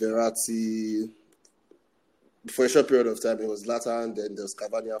 Verratti. For a short period of time, it was Zlatan, then there was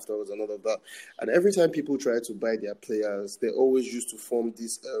Cavani afterwards and all of that. And every time people try to buy their players, they always used to form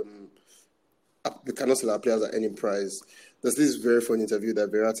this, we cannot sell our players at any price. There's this very funny interview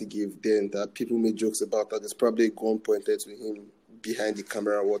that Verratti gave then that people made jokes about, that there's probably a gun pointed to him behind the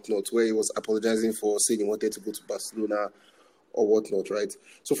camera or whatnot, where he was apologizing for saying he wanted to go to Barcelona or whatnot, right?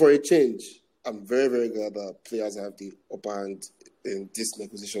 So for a change, I'm very, very glad that players have the upper hand in these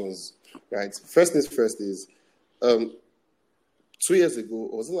negotiations, right? First things first is, 2 years ago,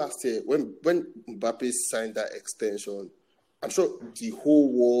 or was it last year, when Mbappe signed that extension, I'm sure the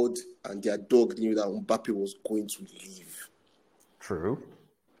whole world and their dog knew that Mbappe was going to leave. True.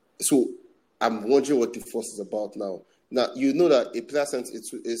 So I'm wondering what the fuss is about now. Now, you know that a player signed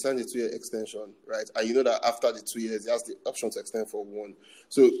a 2-year extension, right? And you know that after the 2 years, he has the option to extend for 1.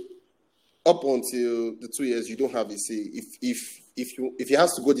 So up until the 2 years, you don't have a say. If he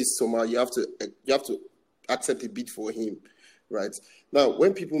has to go this summer, you have to accept a bid for him, right? Now,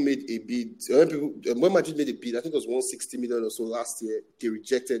 when people made a bid, when Madrid made a bid, I think it was 160 million or so last year, they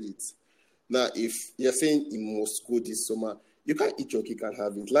rejected it. Now, if you're saying he must go this summer, you can't eat your cake and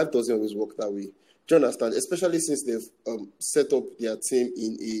have it. Life doesn't always work that way. Do you understand? Especially since they've set up their team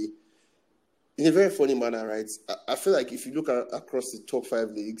in a very funny manner, right? I feel like if you look across the top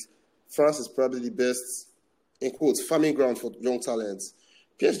 5 leagues, France is probably the best, in quotes, farming ground for young talents.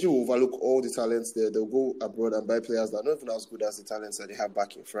 PSG will overlook all the talents there. They'll go abroad and buy players that are not even as good as the talents that they have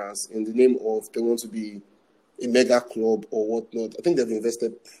back in France in the name of they want to be a mega club or whatnot. I think they've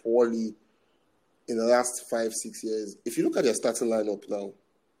invested poorly in the last 5-6 years. If you look at their starting lineup now,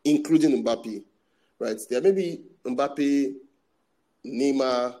 including Mbappe, right? There may be Mbappe,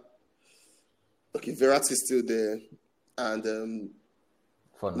 Neymar, okay, Verratti is still there, and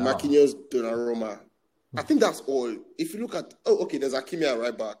Marquinhos, Donnarumma. I think that's all. If you look at, there's Hakimi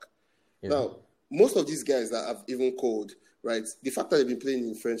right back. Yeah. Now, most of these guys that I've even called, right, the fact that they've been playing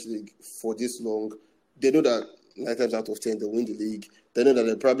in French league for this long, they know that 9 times out of 10 they'll win the league. They know that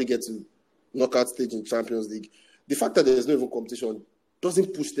they'll probably get to knockout stage in Champions League. The fact that there's no even competition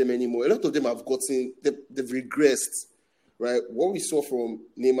doesn't push them anymore. A lot of them have they've regressed, right? What we saw from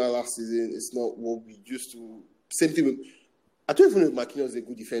Neymar last season is not what we used to. Same thing with, I don't even know if Marquinhos is a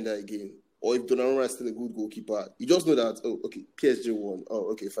good defender again, or if Donnarumma is still a good goalkeeper. You just know that, PSG won.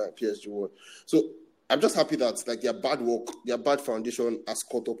 Oh, okay, fine, PSG won. So I'm just happy that like their bad work, their bad foundation has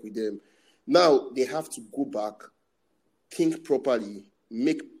caught up with them. Now they have to go back, think properly,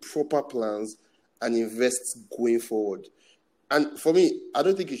 make proper plans, and invest going forward. And for me, I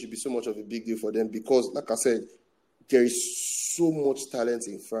don't think it should be so much of a big deal for them because, like I said, there is so much talent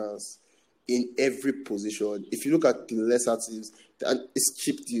in France in every position. If you look at the lesser teams, and it's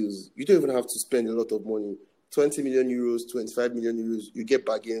cheap deals. You don't even have to spend a lot of money. 20 million euros, 25 million euros, you get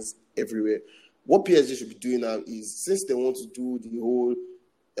bargains everywhere. What PSG should be doing now is, since they want to do the whole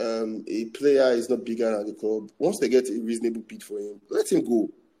a player is not bigger than the club, once they get a reasonable bid for him, let him go.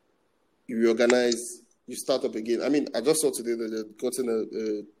 You reorganize, you start up again. I mean, I just saw today that they've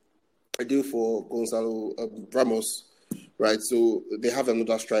gotten a deal for Gonzalo Ramos, right? So they have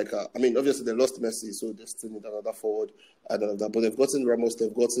another striker. I mean, obviously they lost Messi, so they still need another forward and all of that. But they've gotten Ramos,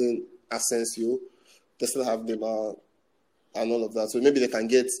 they've gotten Asensio, they still have Neymar and all of that. So maybe they can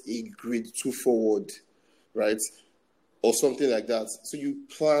get a grade 2 forward, right? Or something like that. So you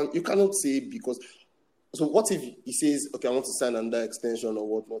plan, you cannot say because. So what if he says, okay, I want to sign another extension or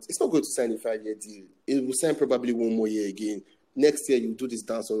whatnot? It's not going to sign a 5-year deal. It will sign probably one more year again. Next year, you do this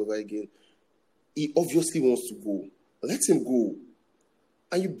dance all over again. He obviously wants to go. Let him go.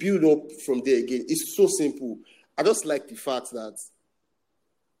 And you build up from there again. It's so simple. I just like the fact that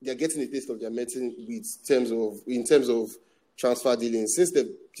they're getting a taste of their medicine in terms of transfer dealing. Since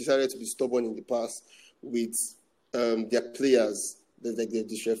they've decided to be stubborn in the past with their players, they've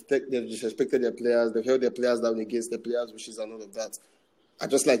disrespected their players. They've held their players down against their players' wishes and all of that. I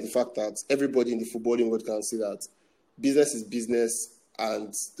just like the fact that everybody in the footballing world can see that business is business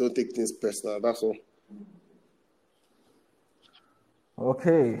and don't take things personal. That's all.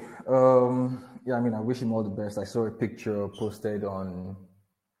 Okay. Yeah, I mean, I wish him all the best. I saw a picture posted on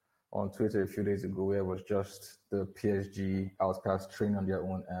Twitter a few days ago where it was just the PSG outcasts training on their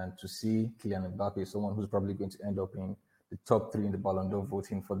own, and to see Kylian Mbappe, someone who's probably going to end up in the top 3 in the Ballon d'Or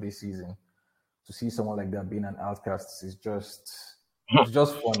voting for this season, to see someone like that being an outcast is just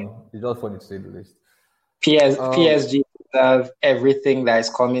funny. It's just funny to say the least. PSG have everything that is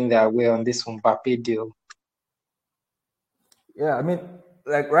coming their way on this Mbappe deal. Yeah, I mean,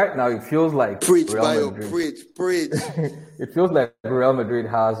 like right now, it feels like Real Madrid. Preach. It feels like Real Madrid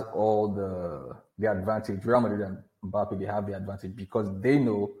has all the advantage. Real Madrid and Mbappe, they have the advantage because they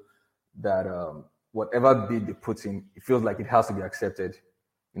know that whatever bid they put in, it feels like it has to be accepted.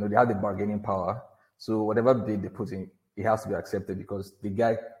 You know, they have the bargaining power. So whatever bid they put in, it has to be accepted because the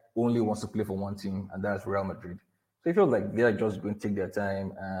guy only wants to play for one team, and that's Real Madrid. So it feels like they're just going to take their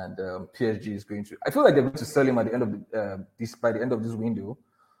time, and PSG is going to. I feel like they're going to sell him at the end of by the end of this window,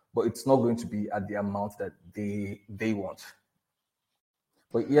 but it's not going to be at the amount that they want.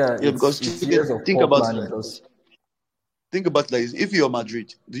 But yeah, because think about it. Think about it like this. If you're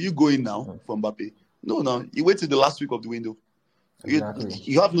Madrid, do you go in now for Mbappe? No. You wait till the last week of the window. Exactly.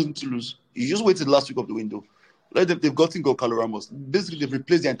 You have nothing to lose. You just wait till the last week of the window. Like they've gotten Gonzalo Ramos. Basically, they've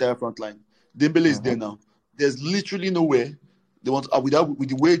replaced the entire front line. Dembele is there now. There's literally nowhere they want with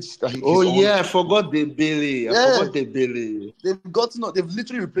the wage that he's on. Yeah, I forgot Dembele. They've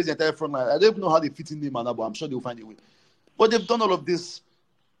literally replaced the entire front line. I don't even know how they fit in the manner, but I'm sure they'll find a way. But they've done all of this.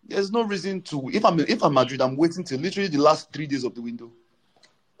 There's no reason to. If I'm Madrid, I'm waiting till literally the last 3 days of the window.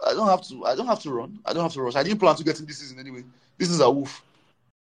 I don't have to run. I don't have to rush. I didn't plan to get in this season anyway. This is a woof.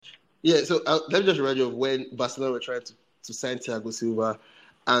 Yeah, so let me just remind you of when Barcelona were trying to sign Thiago Silva,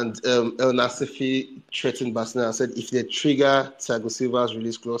 and El Nassr threatened Barcelona and said if they trigger Thiago Silva's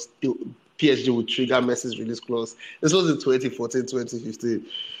release clause, PSG would trigger Messi's release clause. This was in 2014, 2015.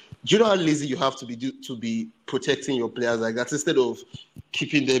 Do you know how lazy you have to be protecting your players like that instead of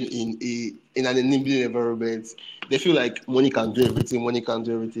keeping them in an enabling environment? They feel like money can do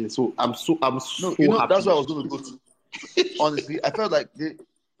everything. So I'm so happy. That's what I was going to go to. Honestly, I felt like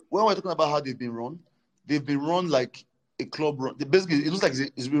when we're talking about how they've been run like a club run. Basically, it looks like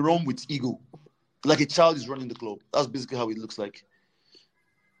it's been run with ego, like a child is running the club. That's basically how it looks like.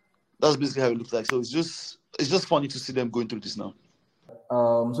 So it's just funny to see them going through this now.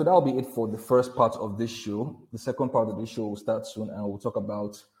 So that'll be it for the first part of this show. The second part of this show will start soon, and we'll talk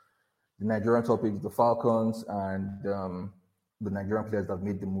about the Nigerian topics, the Falcons, and the Nigerian players that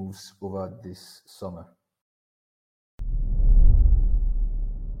made the moves over this summer.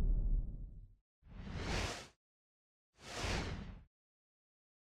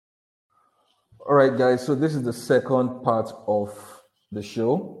 All right, guys. So this is the second part of the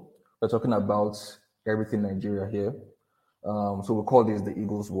show. We're talking about everything Nigeria here. So we'll call this the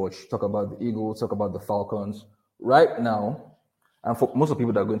Eagles Watch. Talk about the Eagles, talk about the Falcons. Right now, and for most of the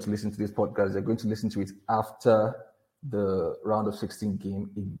people that are going to listen to this podcast, they're going to listen to it after the round of 16 game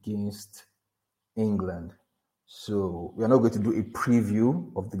against England. So we're not going to do a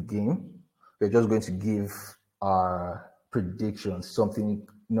preview of the game. We're just going to give our predictions, something,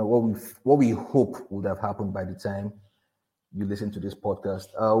 what we hope would have happened by the time you listen to this podcast.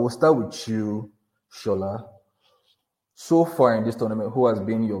 We'll start with you, Shola. So far in this tournament, who has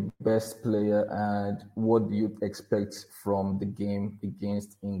been your best player and what do you expect from the game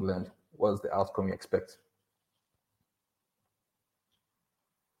against England? What's the outcome you expect?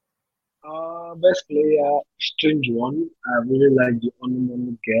 Best player, strange one. I really like the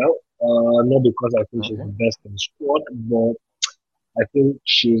Osimhen girl. Not because I think she's Okay. the best in the squad, but I think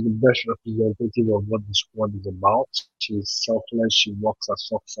she's the best representative of what the squad is about. She's selfless. She works her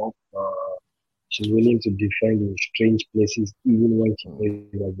socks off. She's willing to defend in strange places, even when she Mm.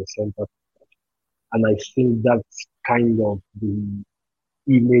 plays as the center. And I think that's kind of the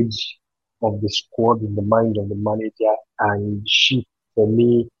image of the squad in the mind of the manager. And she, for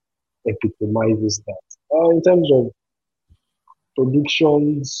me, epitomizes that. In terms of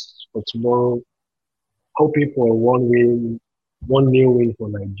predictions for tomorrow, hoping for a one nil win for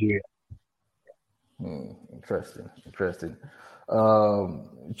Nigeria. Interesting. Interesting.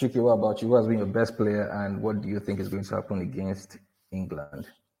 Chiki, what about you? Who has been your best player, and what do you think is going to happen against England?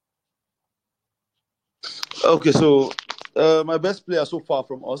 Okay, so my best player so far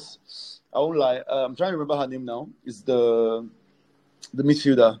from us, I won't lie. I'm trying to remember her name now. Is the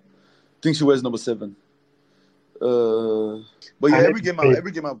midfielder. I think she wears number 7. But yeah, And it is Spain.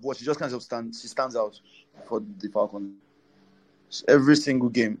 every game I've watched, she just kind of stands out for the Falcons. Every single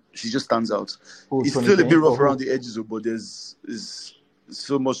game, she just stands out. Who, It's Tony still a bit Payne or rough around who? the edges, but there's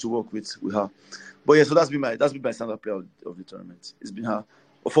so much to work with her. But yeah, so that's been my standout player of the tournament. It's been her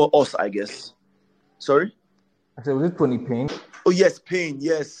for us, I guess. Sorry. I said, was it Tony Payne? Oh yes, Payne.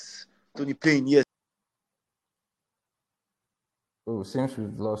 Yes, Tony Payne. Yes. Oh, seems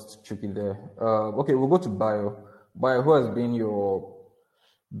we've lost Chucky there. Okay, we'll go to Bio. Bio, who has been your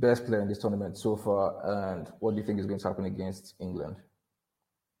best player in this tournament so far, and what do you think is going to happen against England?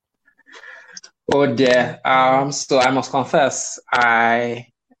 Oh dear. So I must confess, I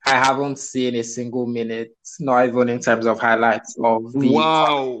haven't seen a single minute, not even in terms of highlights of the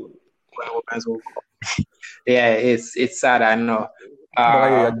Wow. Women's World Cup. Yeah, it's sad, I know. Bio,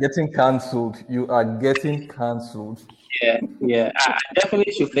 you are Uh, getting cancelled. You are getting cancelled. yeah. I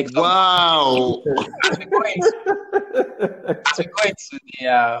definitely should flex some Wow. as we go into as we go into the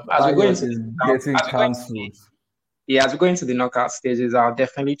as we go Bio into is the getting as we go into cancelled. yeah, as we go into the knockout stages, I'll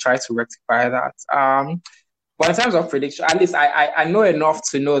definitely try to rectify that. But in terms of prediction, at least I know enough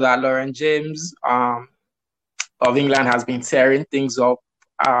to know that Lauren James of England has been tearing things up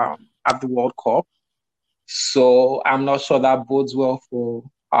at the World Cup. So I'm not sure that bodes well for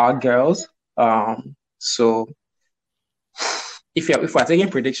our girls. So if we're taking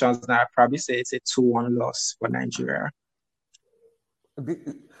predictions now, I'd probably say it's a 2-1 loss for Nigeria.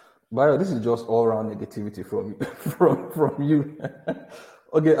 Bio, this is just all round negativity from from you.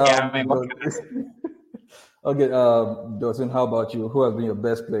 Okay, Yeah, I mean, okay, Dawson, how about you? Who has been your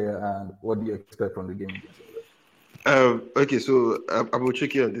best player, and what do you expect from the game against England? Okay, so I'm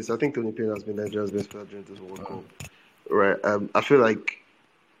tricky on this. I think Tony Payne has been Nigeria's best player during this World Cup. Right. I feel like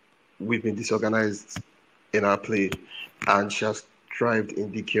we've been disorganized in our play, and she has thrived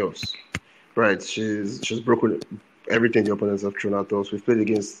in the chaos. Right. She's broken everything the opponents have thrown at us. We've played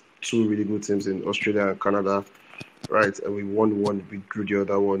against two really good teams in Australia and Canada. Right, and we won one, we drew the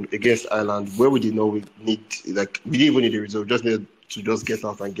other one against Ireland, where we did know we didn't even need the result, just needed to just get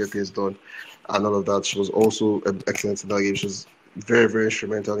out and get things done, and all of that. She was also excellent in that game. She was very, very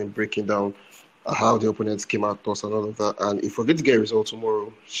instrumental in breaking down how the opponents came at us and all of that. And if we're going to get a result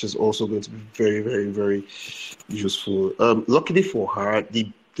tomorrow, she's also going to be very, very, very useful. Luckily for her,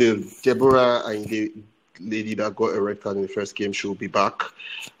 the Deborah and the lady that got erected in the first game, she'll be back.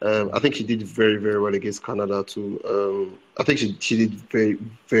 I think she did very, very well against Canada too. I think she did very,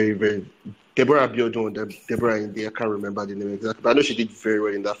 very, very. Deborah Abiodun, Deborah India, I can't remember the name exactly, but I know she did very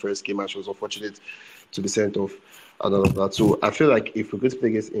well in that first game, and she was unfortunate to be sent off and all of that. So I feel like if we're going to play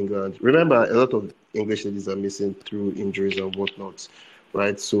against England, remember a lot of English ladies are missing through injuries and whatnot,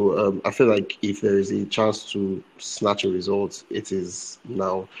 right? So I feel like if there is a chance to snatch a result, it is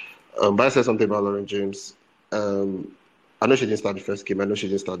now. But I said something about Lauren James. I know she didn't start the first game. I know she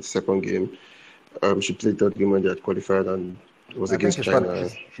didn't start the second game. She played third game when they had qualified, and it was I think against China.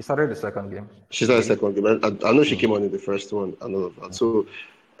 she started the second game, She I started the believe. second game. I know she came on in the first one and all of that. So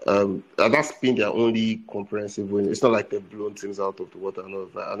and that's been their only comprehensive win. It's not like they've blown teams out of the water and all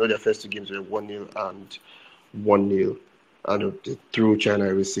of that. I know their first two games were 1-0 and 1-0. And they threw China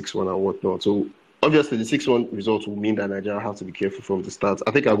away 6-1 and whatnot. So obviously the 6-1 result will mean that Nigeria have to be careful from the start.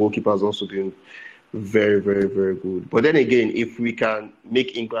 I think our goalkeeper has also been very, very, very good. But then again, if we can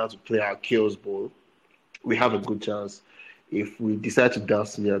make England to play our chaos ball, we have a good chance. If we decide to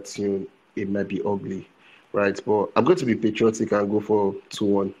dance to that tune, it might be ugly, right? But I'm going to be patriotic and go for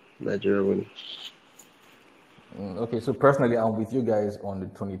 2-1 Nigeria win. Okay, so personally, I'm with you guys on the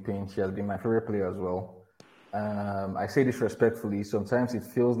Tony Payne. She has been my favorite player as well. I say this respectfully. Sometimes it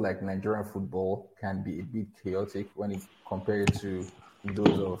feels like Nigerian football can be a bit chaotic when you compare it to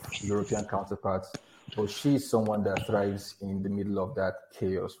those of European counterparts. But she's someone that thrives in the middle of that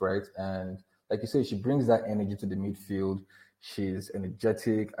chaos, right? And like you say, she brings that energy to the midfield. She's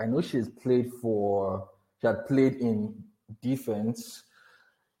energetic. I know she had played in defense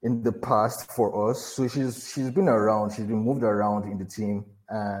in the past for us. So she's been around, she's been moved around in the team,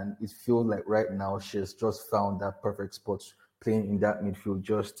 and it feels like right now she's just found that perfect spot playing in that midfield,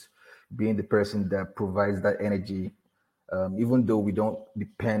 just being the person that provides that energy. Even though we don't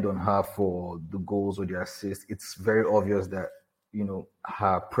depend on her for the goals or the assists, it's very obvious that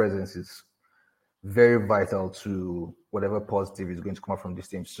her presence is very vital to whatever positive is going to come out from this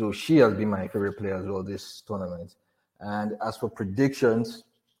team. So she has been my favorite player as well this tournament. And as for predictions,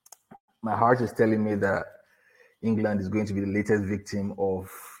 my heart is telling me that England is going to be the latest victim of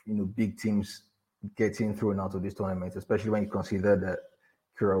big teams getting thrown out of this tournament, especially when you consider that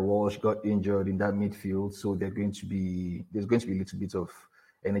Kira Walsh got injured in that midfield, so there's going to be a little bit of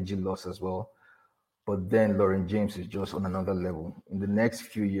energy loss as well. But then Lauren James is just on another level. In the next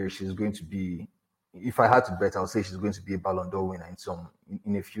few years, she's going to be. If I had to bet, I'll say she's going to be a Ballon d'Or winner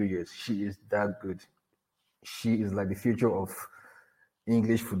in a few years. She is that good. She is like the future of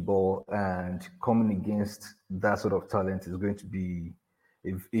English football, and coming against that sort of talent is going to be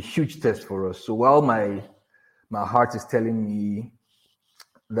a huge test for us. So while my heart is telling me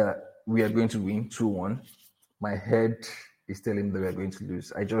that we are going to win 2-1, my head is telling me that we are going to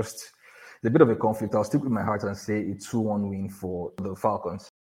lose. It's a bit of a conflict. I'll stick with my heart and say a 2-1 win for the Falcons.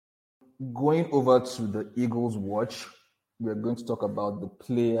 Going over to the Eagles watch, we're going to talk about the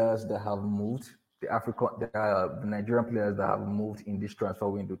players that have moved, the Nigerian players that have moved in this transfer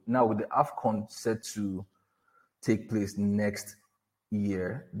window. Now, with the AFCON set to take place next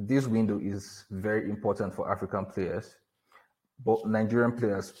year, this window is very important for African players. But Nigerian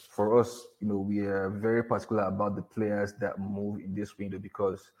players, for us, we are very particular about the players that move in this window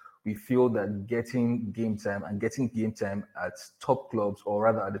because we feel that getting game time at top clubs, or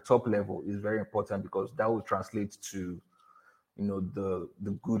rather at the top level, is very important because that will translate to,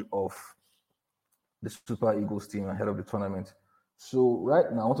 the good of the Super Eagles team ahead of the tournament. So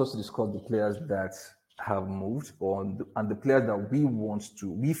right now, I want us to discuss the players that have moved and the players that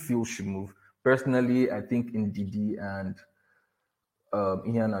we feel should move. Personally, I think Ndidi and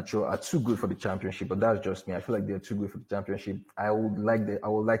Iheanacho are too good for the championship, but that's just me. I feel like they're too good for the championship. I would like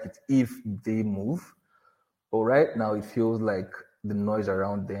it if they move. But right now, it feels like the noise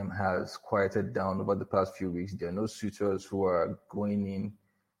around them has quieted down over the past few weeks. There are no suitors who are going in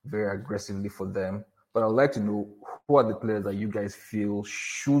very aggressively for them. But I'd like to know, who are the players that you guys feel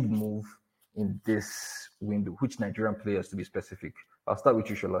should move in this window? Which Nigerian players, to be specific? I'll start with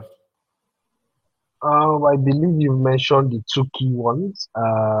you, Shola. I believe you've mentioned the two key ones.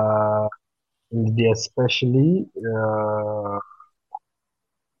 Especially,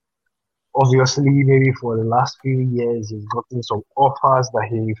 obviously, maybe for the last few years, he's gotten some offers that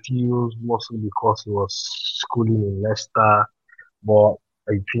he refused, mostly because he was schooling in Leicester. But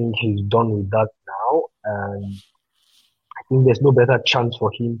I think he's done with that now, and I think there's no better chance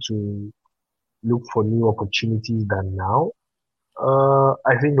for him to look for new opportunities than now.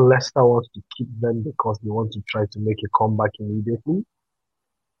 I think Leicester wants to keep them because they want to try to make a comeback immediately.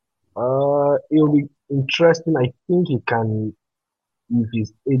 It'll be interesting. I think he can, if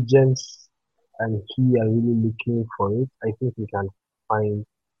his agents and he are really looking for it, I think he can find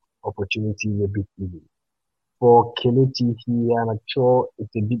opportunities a bit easy. For Kelechi here, I'm sure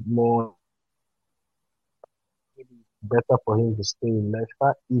it's a bit more better for him to stay in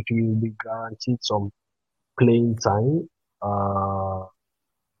Leicester if he will be guaranteed some playing time.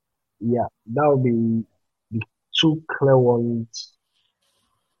 Yeah, that will be the two clear ones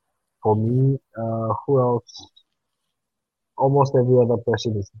for me. Who else? Almost every other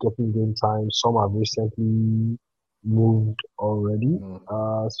person is getting game time. Some have recently moved already.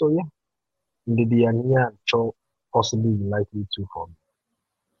 So yeah, Ndidi and Nia, I'm sure possibly likely to for me.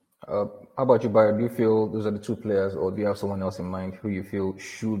 How about you, Bayo? Do you feel those are the two players, or do you have someone else in mind who you feel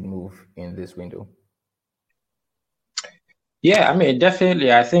should move in this window? Yeah, I mean,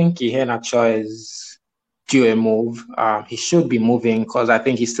 definitely. I think Iheanacho is due a move. He should be moving because I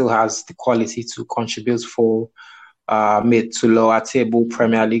think he still has the quality to contribute for mid to lower table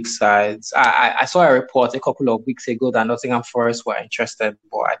Premier League sides. I saw a report a couple of weeks ago that Nottingham Forest were interested,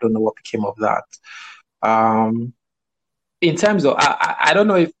 but I don't know what became of that. In terms of, I don't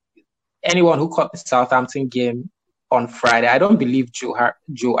know if anyone who caught the Southampton game on Friday, I don't believe Joe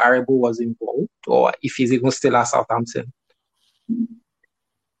Aribo was involved, or if he's even still at Southampton.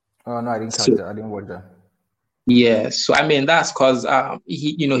 Oh no, I didn't catch that. I didn't watch that. Yeah, so I mean that's because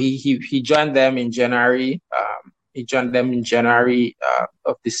he joined them in January. He joined them in January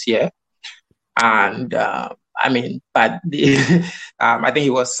of this year, and but I think he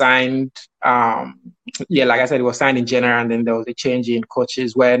was signed. Like I said, he was signed in January, and then there was a change in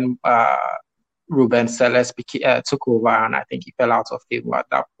coaches when Ruben Selles took over, and I think he fell out of favor at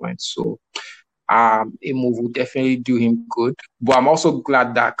that point. So a move would definitely do him good. But I'm also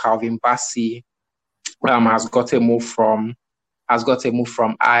glad that Calvin Bassey has got a move from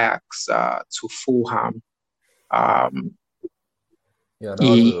Ajax to Fulham. Yeah,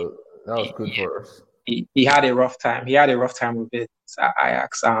 that was good for us. He had a rough time. He had a rough time with it at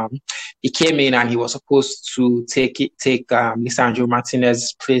Ajax. He came in and he was supposed to take Lisandro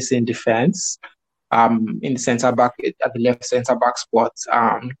Martinez's place in defense, in the centre back at the left centre back spot.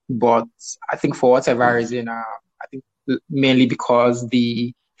 But I think for whatever reason, I think mainly because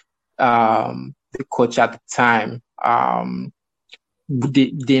the coach at the time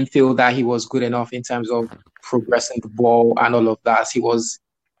didn't feel that he was good enough in terms of progressing the ball and all of that. He was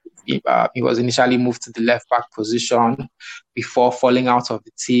initially moved to the left back position before falling out of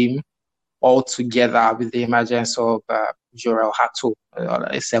the team altogether with the emergence of Jorel Hato,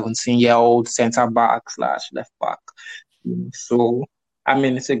 a 17-year-old centre back / left back. So I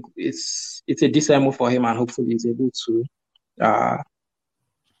mean, it's a decent move for him, and hopefully he's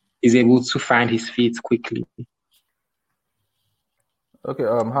able to find his feet quickly. Okay.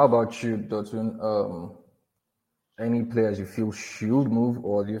 How about you, Dotun? Any players you feel should move,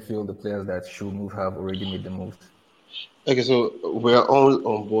 or do you feel the players that should move have already made the moves? Okay, so we're all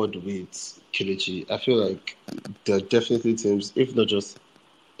on board with Kelechi. I feel like there are definitely teams, if not just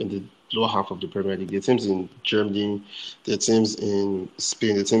in the lower half of the Premier League, there are teams in Germany, there are teams in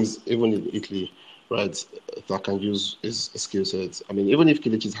Spain, there are teams even in Italy, right, that can use his skill sets. I mean, even if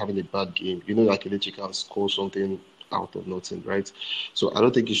Kelechi is having a bad game, you know that Kelechi can score something out of nothing, right? So I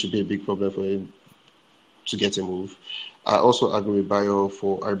don't think it should be a big problem for him to get a move. I also agree with Bayo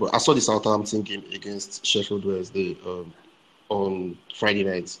I saw the Southampton game against Sheffield Wednesday on Friday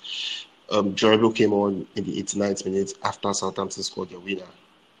night. Jorebo came on in the 89th minute after Southampton scored their winner.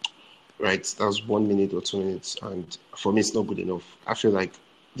 Right, that was 1 minute or 2 minutes, and for me, it's not good enough. I feel like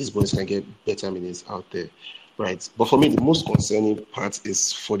these boys can get better minutes out there, right? But for me, the most concerning part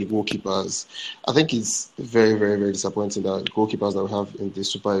is for the goalkeepers. I think it's very, very, very disappointing that goalkeepers that we have in the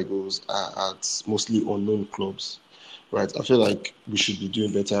Super Eagles are at mostly unknown clubs, right? I feel like we should be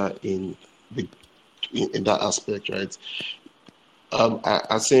doing better in that aspect, right?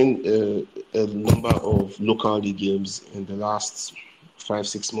 I've seen a number of local league games in the last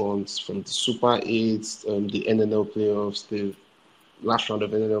 5-6 months, from the Super 8, the NNL playoffs, the last round of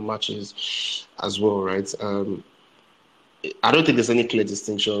NNL matches as well, right? I don't think there's any clear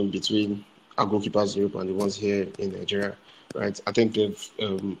distinction between our goalkeepers in Europe and the ones here in Nigeria, right? I think they've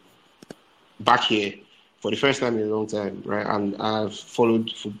back here for the first time in a long time, right? And I've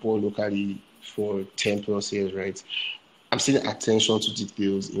followed football locally for 10 plus years, right? I'm seeing attention to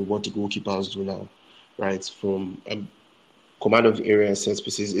details in what the goalkeepers do now, right? From command of the area and set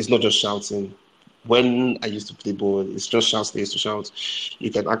pieces. It's not just shouting. When I used to play ball, it's just shouts they used to shout. You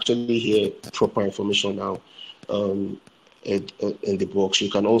can actually hear proper information now in the box.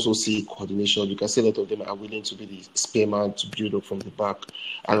 You can also see coordination. You can see a lot of them are willing to be the spearman to build up from the back.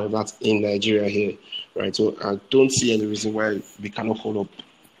 And that's in Nigeria here, right? So I don't see any reason why we cannot call up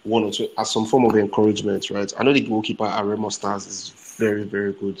one or two as some form of encouragement, right? I know the goalkeeper at Remo Stars is very,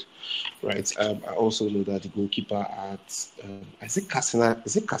 very good, right? I also know that the goalkeeper at is it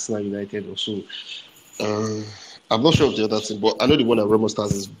Katsina United or so. I'm not sure of the other team, but I know the one at Remo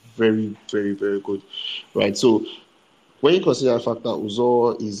Stars is very, very, very good, right? So when you consider the fact that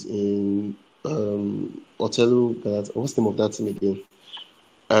Uzor is in Otelo, what's the name of that team again?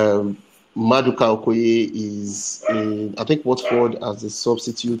 Maduka Okoye is in, I think, Watford as the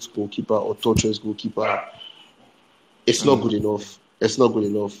substitute goalkeeper or Torres goalkeeper. It's not good enough. It's not good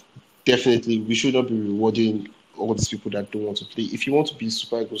enough. Definitely, we should not be rewarding all these people that don't want to play. If you want to be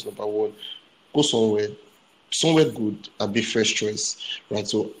Super Eagles #1, go somewhere good and be first choice, right?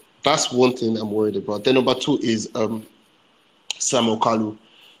 So that's one thing I'm worried about. Then number 2 is Samuel Kalu.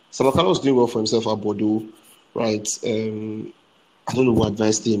 Samuel Kalu is doing well for himself at Bordeaux, right? I don't know who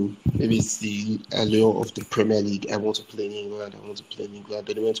advised him. Maybe it's the allure of the Premier League. I want to play in England. Then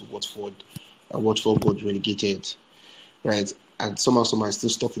he went to Watford, and Watford got relegated, right? And somehow is still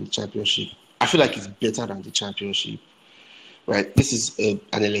stuck in the Championship. I feel like it's better than the Championship, right? This is an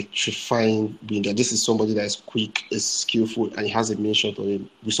electrifying winger. This is somebody that is quick, is skillful, and he has a main shot on him.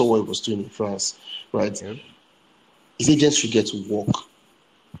 We saw what he was doing in France, right? Yeah. His agents should get to work.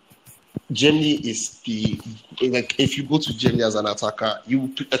 Germany is if you go to Germany as an attacker,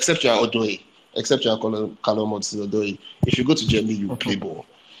 except you are Odoi, except you're Callum Hudson-Odoi. If you go to Germany, you play ball.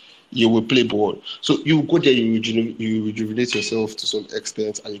 You will play ball. So you go there, you rejuvenate yourself to some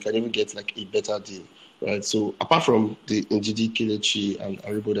extent, and you can even get like a better deal, right? So apart from the Ndidi, Kelechi, and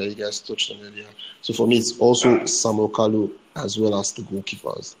Aribo that you guys touched on earlier, so for me it's also Samuel Kalu as well as the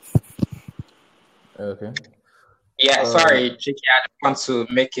goalkeepers. Okay. Yeah, sorry, Chiki, I just want to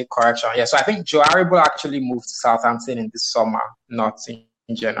make a correction. Yeah, so I think Joe Aribo actually moved to Southampton in the summer, not in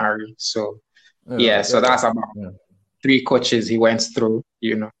January. So so that's about 3 coaches he went through,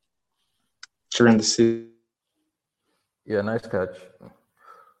 during the season. Yeah, nice catch.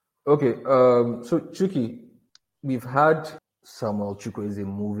 Okay, so Chuki, we've had Samuel Chukwueze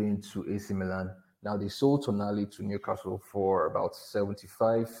moving to AC Milan. Now they sold Tonali to Newcastle for about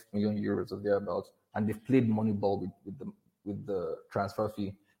 75 million euros or thereabouts, and they've played Moneyball with the transfer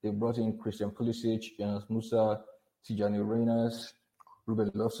fee. They brought in Christian Pulisic, Jonas Musa, Tijani Reynas,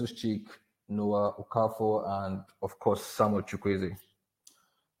 Ruben Loftus-Cheek, Noah Okafor, and of course Samuel Chukwueze.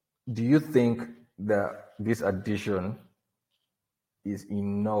 Do you think that this addition is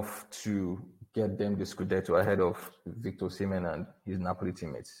enough to get them the Scudetto ahead of Victor Osimhen and his Napoli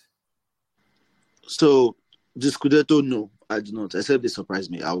teammates? So, the Scudetto, no, I do not. Except they surprise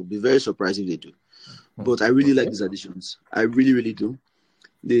me. I will be very surprised if they do. But I really like these additions. I really, really do.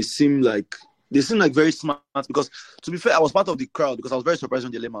 They seem like very smart because, to be fair, I was part of the crowd because I was very surprised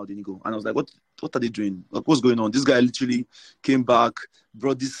when they let Maldini go. And I was like, what are they doing? Like, what's going on? This guy literally came back,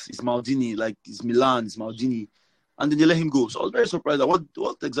 brought this, it's Maldini, like, it's Milan, it's Maldini. And then they let him go. So I was very surprised. Like,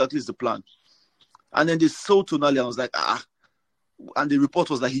 what exactly is the plan? And then they sold Tonali. I was like, And the report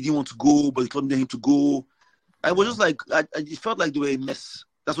was like he didn't want to go, but the club needed him to go. I was just like, it felt like they were a mess.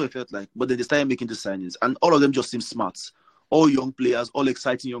 That's what it felt like. But then they started making the signings. And all of them just seemed smart. All young players, all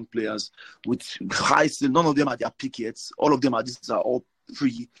exciting young players with high skill. None of them are their pick yet. All of them these are all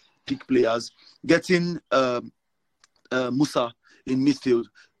free pick players. Getting Musa in midfield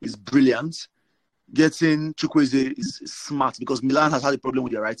is brilliant. Getting Chukwueze is smart because Milan has had a problem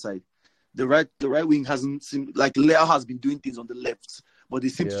with their right side. The right wing hasn't seemed like Leo has been doing things on the left, but they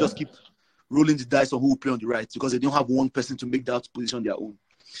seem to just keep rolling the dice on who will play on the right because they don't have one person to make that position on their own.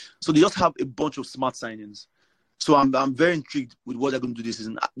 So they just have a bunch of smart signings. So I'm very intrigued with what they're going to do this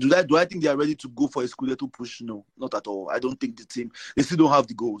season. Do I think they are ready to go for a Scudetto push? No, not at all. I don't think the team, they still don't have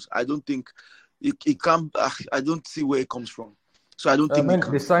the goals. I don't think it can. I don't see where it comes from. So I don't think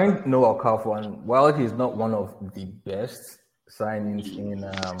they signed Noah Okafor, and while he's not one of the best signings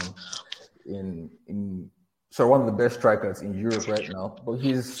one of the best strikers in Europe right now, but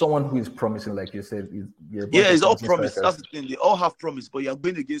he's someone who is promising, like you said. He's all promise. That's the thing. They all have promise, but you're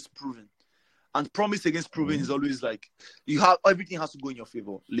going against proven. And promise against proven is always like you have everything has to go in your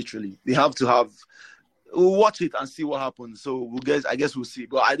favor. Literally, they have to have. We'll watch it and see what happens. So I guess we'll see.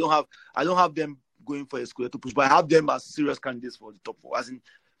 But I don't have them going for a Scudetto push, but I have them as serious candidates for the top 4. As in,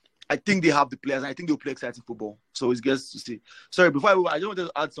 I think they have the players, and I think they'll play exciting football. So it's guys to see. Sorry, before I just wanted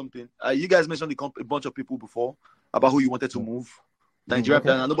to add something. You guys mentioned a bunch of people before about who you wanted to move. Nigeria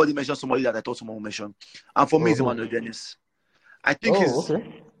player, and nobody mentioned somebody that I thought someone would mention. And for me, it's Emmanuel Dennis. I think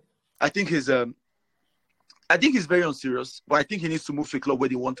he's very unserious, but I think he needs to move to a club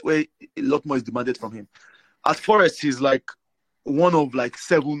where a lot more is demanded from him. At Forest, he's like one of like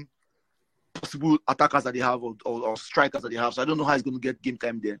 7 possible attackers that they have or strikers that they have. So I don't know how he's going to get game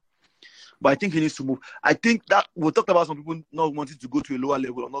time there. But I think he needs to move. I think that we talked about some people not wanting to go to a lower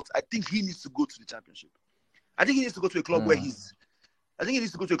level or not. I think he needs to go to the championship. I think he needs to go to a club where he's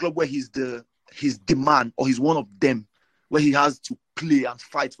the man, or he's one of them, where he has to play and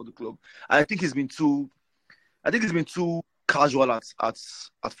fight for the club. And I think he's been too casual at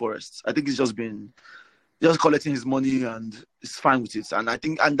Forest. I think he's just been collecting his money and is fine with it. And I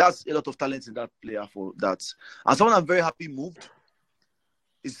think that's a lot of talent in that player for that. And someone I'm very happy moved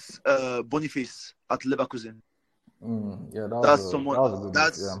is Boniface at Leverkusen.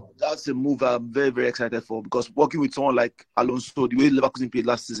 That's a move I'm very, very excited for, because working with someone like Alonso, the way Leverkusen played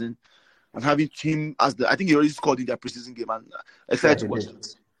last season, and having him as I think he already scored in their preseason game, and excited to watch it.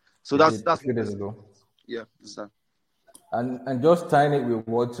 So that's a few days ago. Yeah, that's that. And just tying it with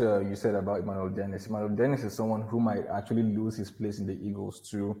what you said about Emmanuel Dennis. Emmanuel Dennis is someone who might actually lose his place in the Eagles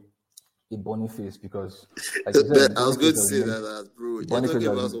to a Boniface, because like you said, I was going to say that, bro. You're talking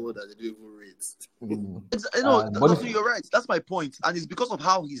about someone that they don't even rate. You're right. That's my point. And it's because of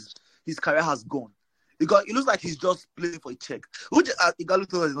how his career has gone. It looks like he's just playing for a check. Which Igalo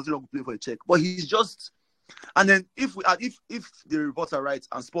told us is nothing wrong with playing for a check. But he's just... And then if the reports are right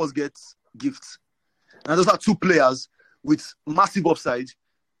and Spurs gets gifts, and those are 2 players with massive upside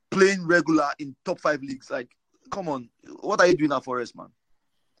playing regular in top 5 leagues, like, come on, what are you doing at Forest, man?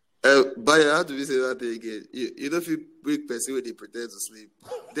 Baya, how do we say that thing again? You know if you break person when they pretend to sleep.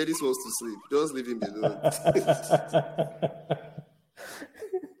 Dennis wants to sleep. Just leave him alone.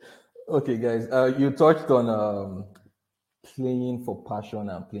 Okay, guys. You touched on playing for passion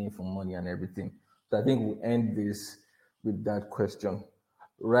and playing for money and everything. So I think we'll end this with that question.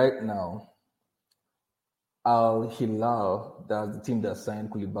 Right now, Al Hilal, that's the team that signed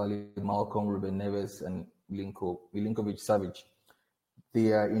Koulibaly, Malcolm, Ruben Neves, and Milinkovic Savic.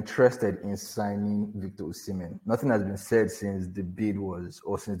 They are interested in signing Victor Osimhen. Nothing has been said since the bid was,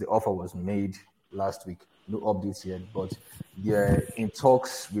 or since the offer was made last week. No updates yet, but they're in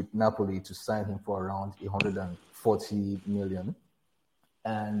talks with Napoli to sign him for around 140 million.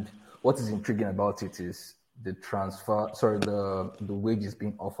 And what is intriguing about it is the wages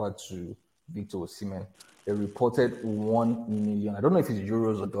being offered to Victor Osimhen. A reported 1 million. I don't know if it's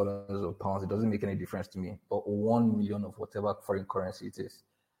euros or dollars or pounds. It doesn't make any difference to me. But 1 million of whatever foreign currency it is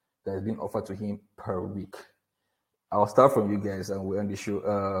that is being offered to him per week. I'll start from you guys and we'll end the show.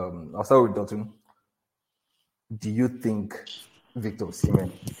 I'll start with Dalton. Do you think Victor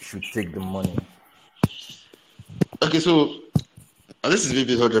Osimhen should take the money? Okay, so this is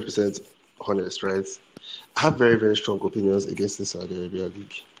maybe 100% honest, right? I have very, very strong opinions against the Saudi Arabia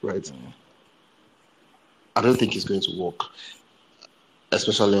League, right? I don't think it's going to work,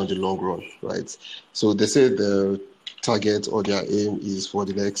 especially on the long run, right? So they say the target or their aim is for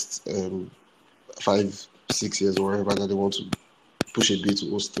the next 5-6 years or whatever that they want to push a bid to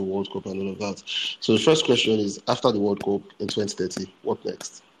host the World Cup and all of that. So the first question is, after the World Cup in 2030, what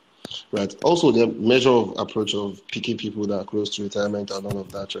next? Right. Also, the measure of approach of picking people that are close to retirement and all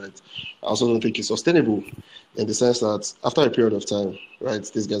of that, right? I also don't think it's sustainable in the sense that after a period of time, right,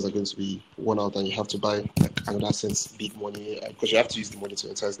 these guys are going to be worn out and you have to buy like another sense big money because you have to use the money to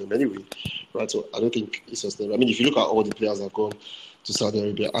entice them anyway, right? So I don't think it's sustainable. I mean, if you look at all the players that have gone to Saudi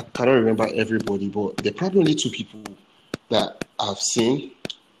Arabia, I cannot remember everybody, but there are probably only 2 people that I've seen,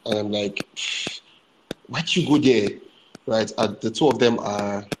 and I'm like, why'd you go there, right? And the 2 of them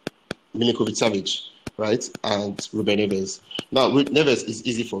are Milinkovic Savic, right, and Ruben Neves. Now, Neves is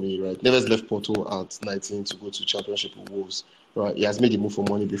easy for me, right? Neves left Porto at 19 to go to Championship with Wolves, right? He has made a move for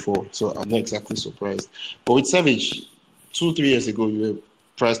money before, so I'm not exactly surprised. But with Savic, 2-3 years ago, you were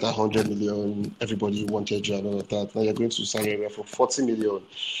priced at 100 million. Everybody wanted you and all of that. Now you're going to Saudi Arabia for 40 million,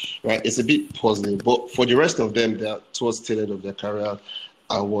 right? It's a bit puzzling. But for the rest of them, they're towards the end of their career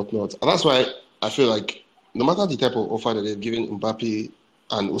and whatnot. And that's why I feel like no matter the type of offer that they've given Mbappe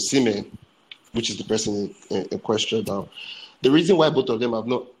and Osimhen, which is the person in question now, the reason why both of them have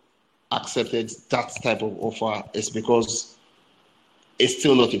not accepted that type of offer is because it's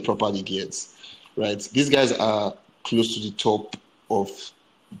still not a proper league yet, right? These guys are close to the top of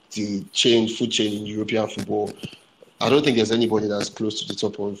the food chain in European football. I don't think there's anybody that's close to the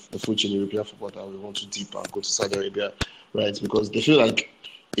top of the food chain in European football that will want to dip and go to Saudi Arabia, right? Because they feel like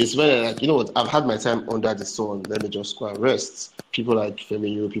it's when, like, you know what, I've had my time under the sun. Let me just go and rest. People like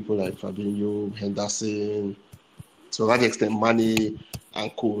Firmino, people like Fabinho, Henderson, to that extent, Mane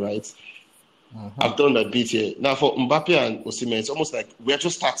and co, right? I've done a bit here. Now, for Mbappe and Osimhen, it's almost like we're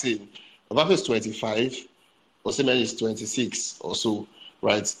just starting. Mbappe is 25, Osimhen is 26 or so,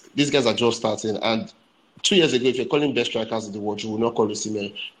 right? These guys are just starting. And 2 years ago, if you're calling best strikers in the world, you will not call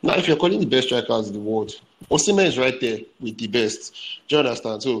Osimhen. Now, if you're calling the best strikers in the world, Osimhen is right there with the best. Do you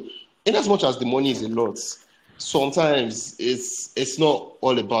understand? So, in as much as the money is a lot, sometimes it's not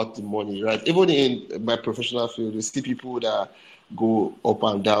all about the money, right? Even in my professional field, you see people that go up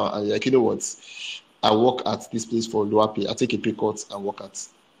and down, and like, you know what? I work at this place for lower pay. I take a pay cut and work at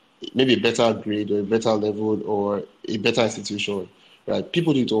maybe a better grade or a better level or a better institution. Right,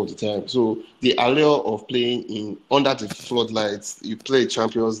 people do it all the time. So the allure of playing in under the floodlights, you play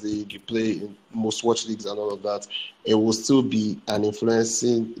Champions League, you play in most watch leagues and all of that, it will still be an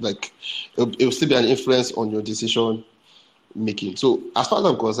influencing, like it will still be an influence on your decision making. So as far as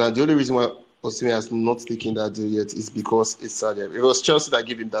I'm concerned, the only reason why Osimhen has not taken that deal yet is because it's Saudi. It was Chelsea that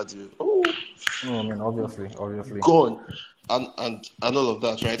gave him that deal. I mean, obviously. Gone and all of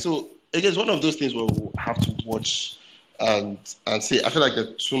that, right? So again, it's one of those things where we'll have to watch and see. I feel like there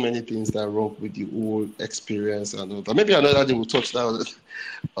are too many things that are wrong with the whole experience and all that. Maybe another day we'll touch down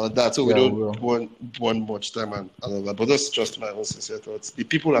on that, so we don't want much time and all that. But that's just my own sincere thoughts. The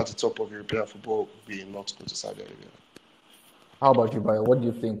people at the top of European football will not go to Saudi Arabia. How about you, Bayo? What do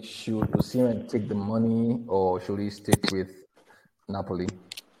you think? Should Osimhen take the money or should he stick with Napoli?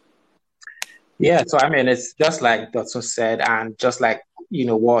 Yeah, so I mean, it's just like Dotson said, and just like,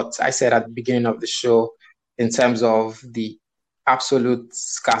 what I said at the beginning of the show, in terms of the absolute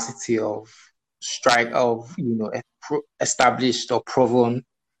scarcity of established or proven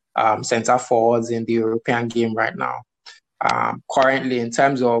center forwards in the European game right now. Currently, in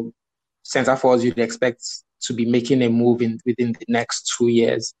terms of center forwards, you'd expect to be making a move within the next 2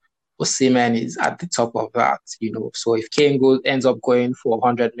 years. Osimhen is at the top of that, So if Kane ends up going for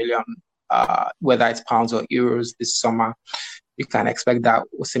 100 million, whether it's pounds or euros this summer, you can expect that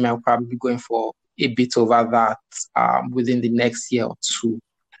Osimhen will probably be going for a bit over that within the next year or two.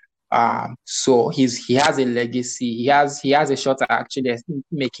 So he has a legacy. He has a shot at actually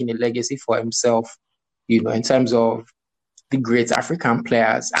making a legacy for himself, in terms of the great African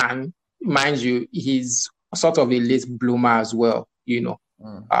players. And mind you, he's sort of a late bloomer as well, Yeah.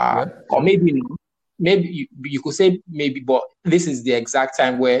 Or maybe you could say maybe, but this is the exact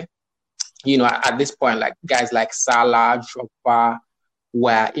time where, at this point, like guys like Salah, Drogba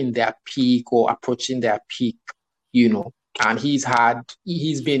were in their peak or approaching their peak, and he's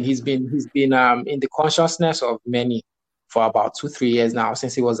been in the consciousness of many for about 2-3 years now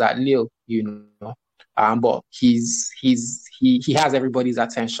since he was at Lille, but he has everybody's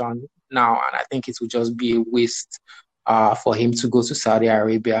attention now, and I think it would just be a waste for him to go to Saudi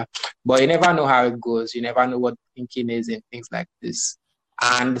Arabia. But you never know how it goes. You never know what the thinking is in things like this.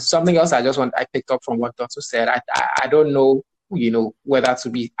 And something else I picked up from what Dotto said. I don't know, whether to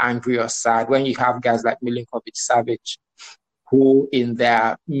be angry or sad when you have guys like Milinkovic-Savic, who in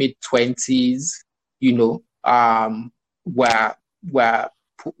their mid-20s,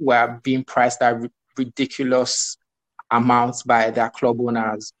 were being priced at ridiculous amounts by their club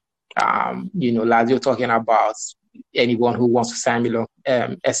owners. Lazio talking about anyone who wants to sign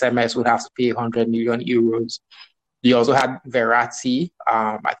SMS would have to pay 100 million euros. You also had Verratti.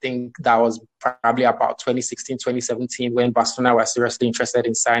 I think that was probably about 2016, 2017 when Barcelona were seriously interested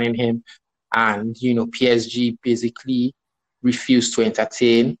in signing him. And, PSG basically refused to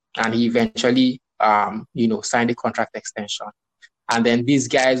entertain, and he eventually, signed a contract extension. And then these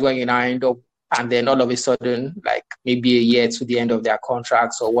guys, when end up, and then all of a sudden, like maybe a year to the end of their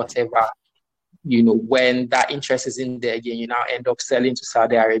contracts or whatever, when that interest is in there again, you now end up selling to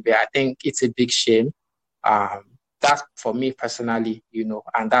Saudi Arabia. I think it's a big shame. That's for me personally,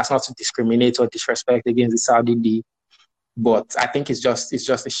 and that's not to discriminate or disrespect against the Saudi league, but I think it's just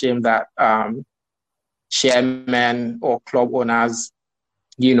a shame that chairmen or club owners,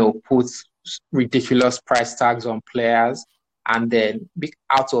 put ridiculous price tags on players, and then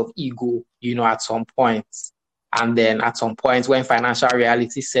out of ego, at some point, and then at some point when financial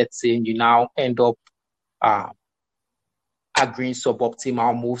reality sets in, you now end up agreeing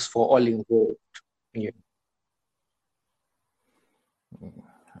suboptimal moves for all involved.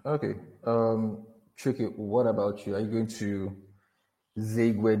 Okay. Tricky, what about you? Are you going to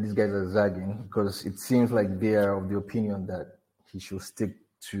zig where these guys are zagging? Because it seems like they are of the opinion that he should stick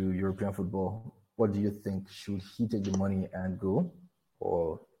to European football. What do you think? Should he take the money and go,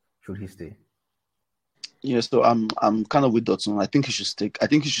 or should he stay? Yeah, so I'm kind of with Dotson. I think he should stick. I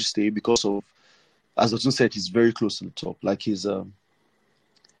think he should stay because of, as Dotson said, he's very close to the top. Like he's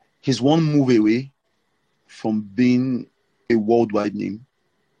one move away from being a worldwide name,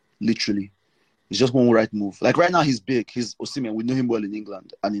 literally. It's just one right move. Like right now, he's big. He's Osimhen. We know him well in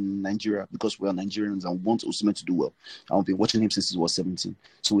England and in Nigeria because we are Nigerians and want Osimhen to do well. I've been watching him since he was 17.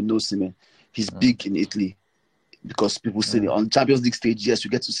 So we know Osimhen. He's big in Italy because people say on Champions League stage, yes, you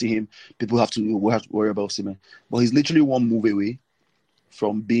get to see him. People have to worry about Osimhen. But he's literally one move away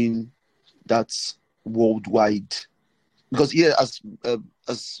from being that worldwide. Because as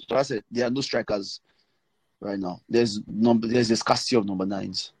I said, there are no strikers right now. There's a scarcity of number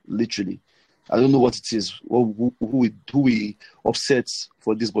 9s, literally. I don't know what it is, who we upset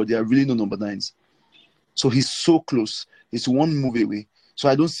for this, but there are really no number 9s. So he's so close. He's one move away. So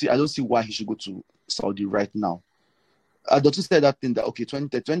I don't see why he should go to Saudi right now. Dotun said that thing that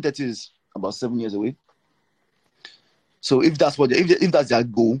 2030 is about 7 years away. So if that's if that's their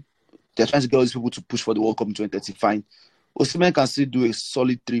goal, they're trying to get all these people to push for the World Cup in 2030. Fine. Osimhen can still do a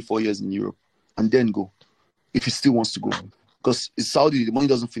solid 3-4 years in Europe and then go if he still wants to go. Because it's Saudi, the money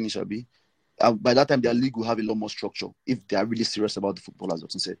doesn't finish, Abi. By that time, their league will have a lot more structure. If they are really serious about the football, as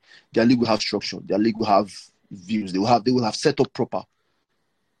Dotun said, their league will have structure. Their league will have views. They will have set up proper.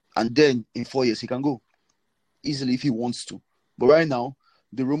 And then in 4 years, he can go easily if he wants to. But right now,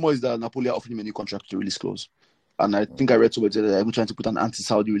 the rumor is that Napoli are offering him a new contract to release clause. And I think I read somewhere that they're trying to put an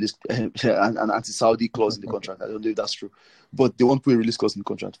anti-Saudi release, an anti-Saudi clause in the contract. I don't know if that's true, but they won't put a release clause in the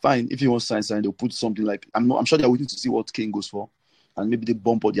contract. Fine, if he wants to sign, they'll put something like I'm sure they're waiting to see what Kane goes for, and maybe they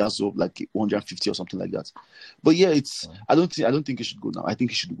bump or the ass up like 150 or something like that. But yeah, I don't think he should go now. I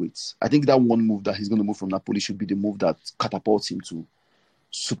think he should wait. I think that one move that he's going to move from Napoli should be the move that catapults him to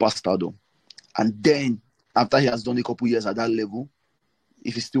superstardom, and then after he has done a couple years at that level,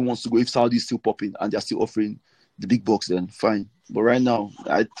 If he still wants to go, if Saudi is still popping and they're still offering the big bucks, then fine. But right now,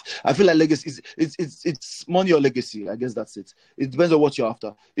 I feel like legacy is it's money or legacy. I guess that's it. It depends on what you're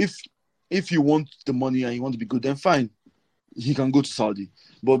after. If you want the money and you want to be good, then fine. He can go to Saudi.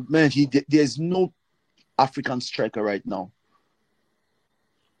 But man, there's no African striker right now.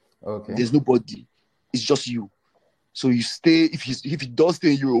 Okay. There's nobody. It's just you. So you stay. If he does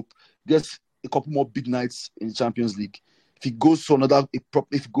stay in Europe, gets a couple more big nights in the Champions League. If he goes to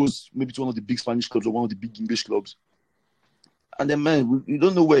if he goes maybe to one of the big Spanish clubs or one of the big English clubs, and then man, you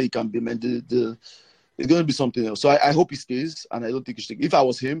don't know where he can be, man. It's going to be something else. So I hope he stays, and I don't think he should take. If I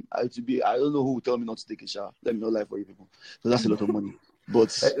was him, I don't know who would tell me not to take a shower. Let me know life for you people. So that's a lot of money.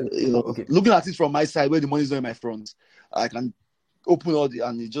 But Okay. looking at it from my side, where the money is not in my front, I can open all the,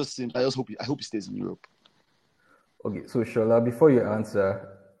 and it just seems. I hope he stays in Europe. Okay, so Shola, before you answer,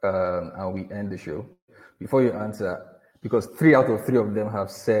 and we end the show, before you answer, because 3 out of 3 of them have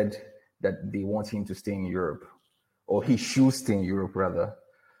said that they want him to stay in Europe, or he should stay in Europe rather.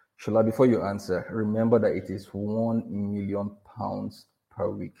 Shola, before you answer, remember that it is £1 million per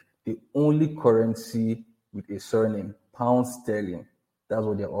week. The only currency with a surname, pound sterling, that's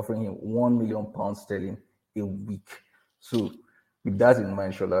what they're offering him, £1 million sterling a week. So with that in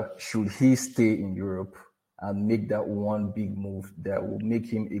mind, Shola, should he stay in Europe and make that one big move that will make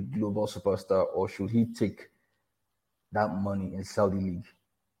him a global superstar, or should he take that money in Saudi League?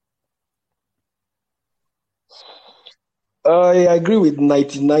 I agree with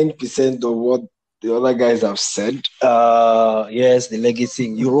 99% of what the other guys have said. Yes, the legacy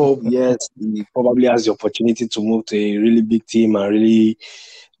in Europe. Yes, he probably has the opportunity to move to a really big team and really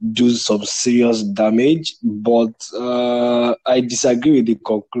do some serious damage. But I disagree with the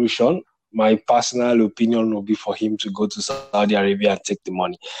conclusion. My personal opinion will be for him to go to Saudi Arabia and take the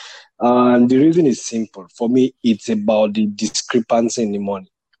money. And the reason is simple. For me, it's about the discrepancy in the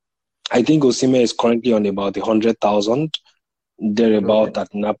money. I think Osimhen is currently on about 100,000 thereabout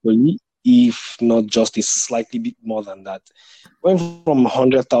at Napoli, if not just a slightly bit more than that. Going from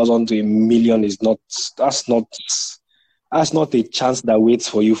 100,000 to 1 million is that's not a chance that waits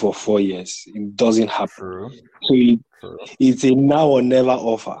for you for 4 years. It doesn't happen. True. So it's a now or never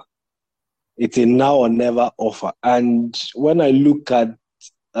offer. It's a now or never offer. And when I look at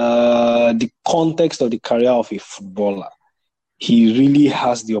the context of the career of a footballer, he really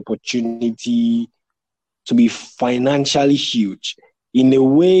has the opportunity to be financially huge in a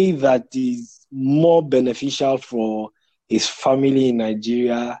way that is more beneficial for his family in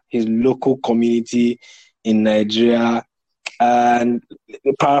Nigeria, his local community in Nigeria. And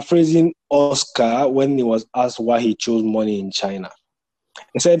paraphrasing Oscar when he was asked why he chose money in China,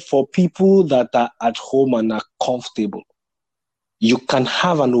 he said, for people that are at home and are comfortable, you can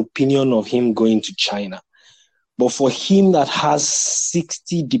have an opinion of him going to China. But for him that has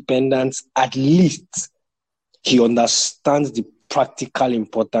 60 dependents, at least, he understands the practical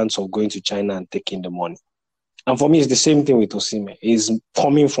importance of going to China and taking the money. And for me, it's the same thing with Osimhen. He's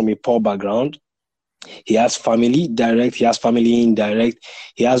coming from a poor background. He has family direct, he has family indirect,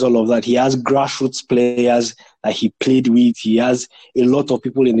 he has all of that. He has grassroots players that he played with. He has a lot of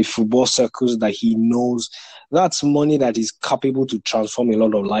people in the football circles that he knows. That's money that is capable to transform a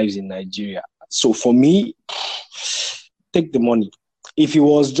lot of lives in Nigeria. So for me, take the money. If he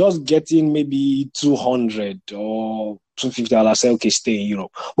was just getting maybe 200 or 250, I'll say, okay, stay in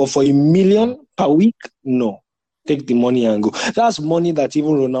Europe. But for 1 million per week, no. Take the money and go. That's money that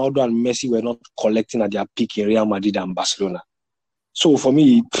even Ronaldo and Messi were not collecting at their peak in Real Madrid and Barcelona. So for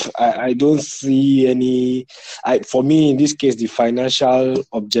me, I don't see any... for me, in this case, the financial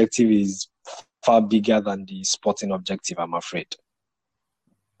objective is far bigger than the sporting objective, I'm afraid.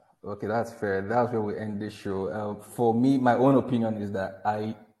 Okay, that's fair. That's where we end this show. For me, my own opinion is that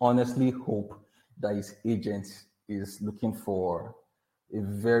I honestly hope that his agent is looking for a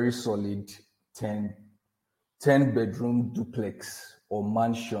very solid 10-bedroom duplex or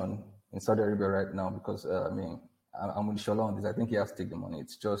mansion in Saudi Arabia right now, because I'm with Shola on this. I think he has to take the money.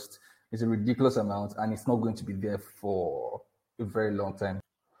 It's a ridiculous amount, and it's not going to be there for a very long time.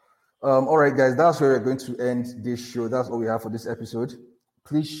 All right, guys, that's where we're going to end this show. That's all we have for this episode.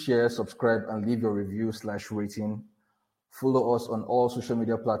 Please share, subscribe, and leave your review/rating. Follow us on all social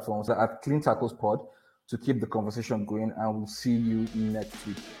media platforms at Clean Tackles Pod to keep the conversation going, and we'll see you next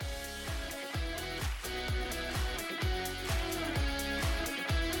week.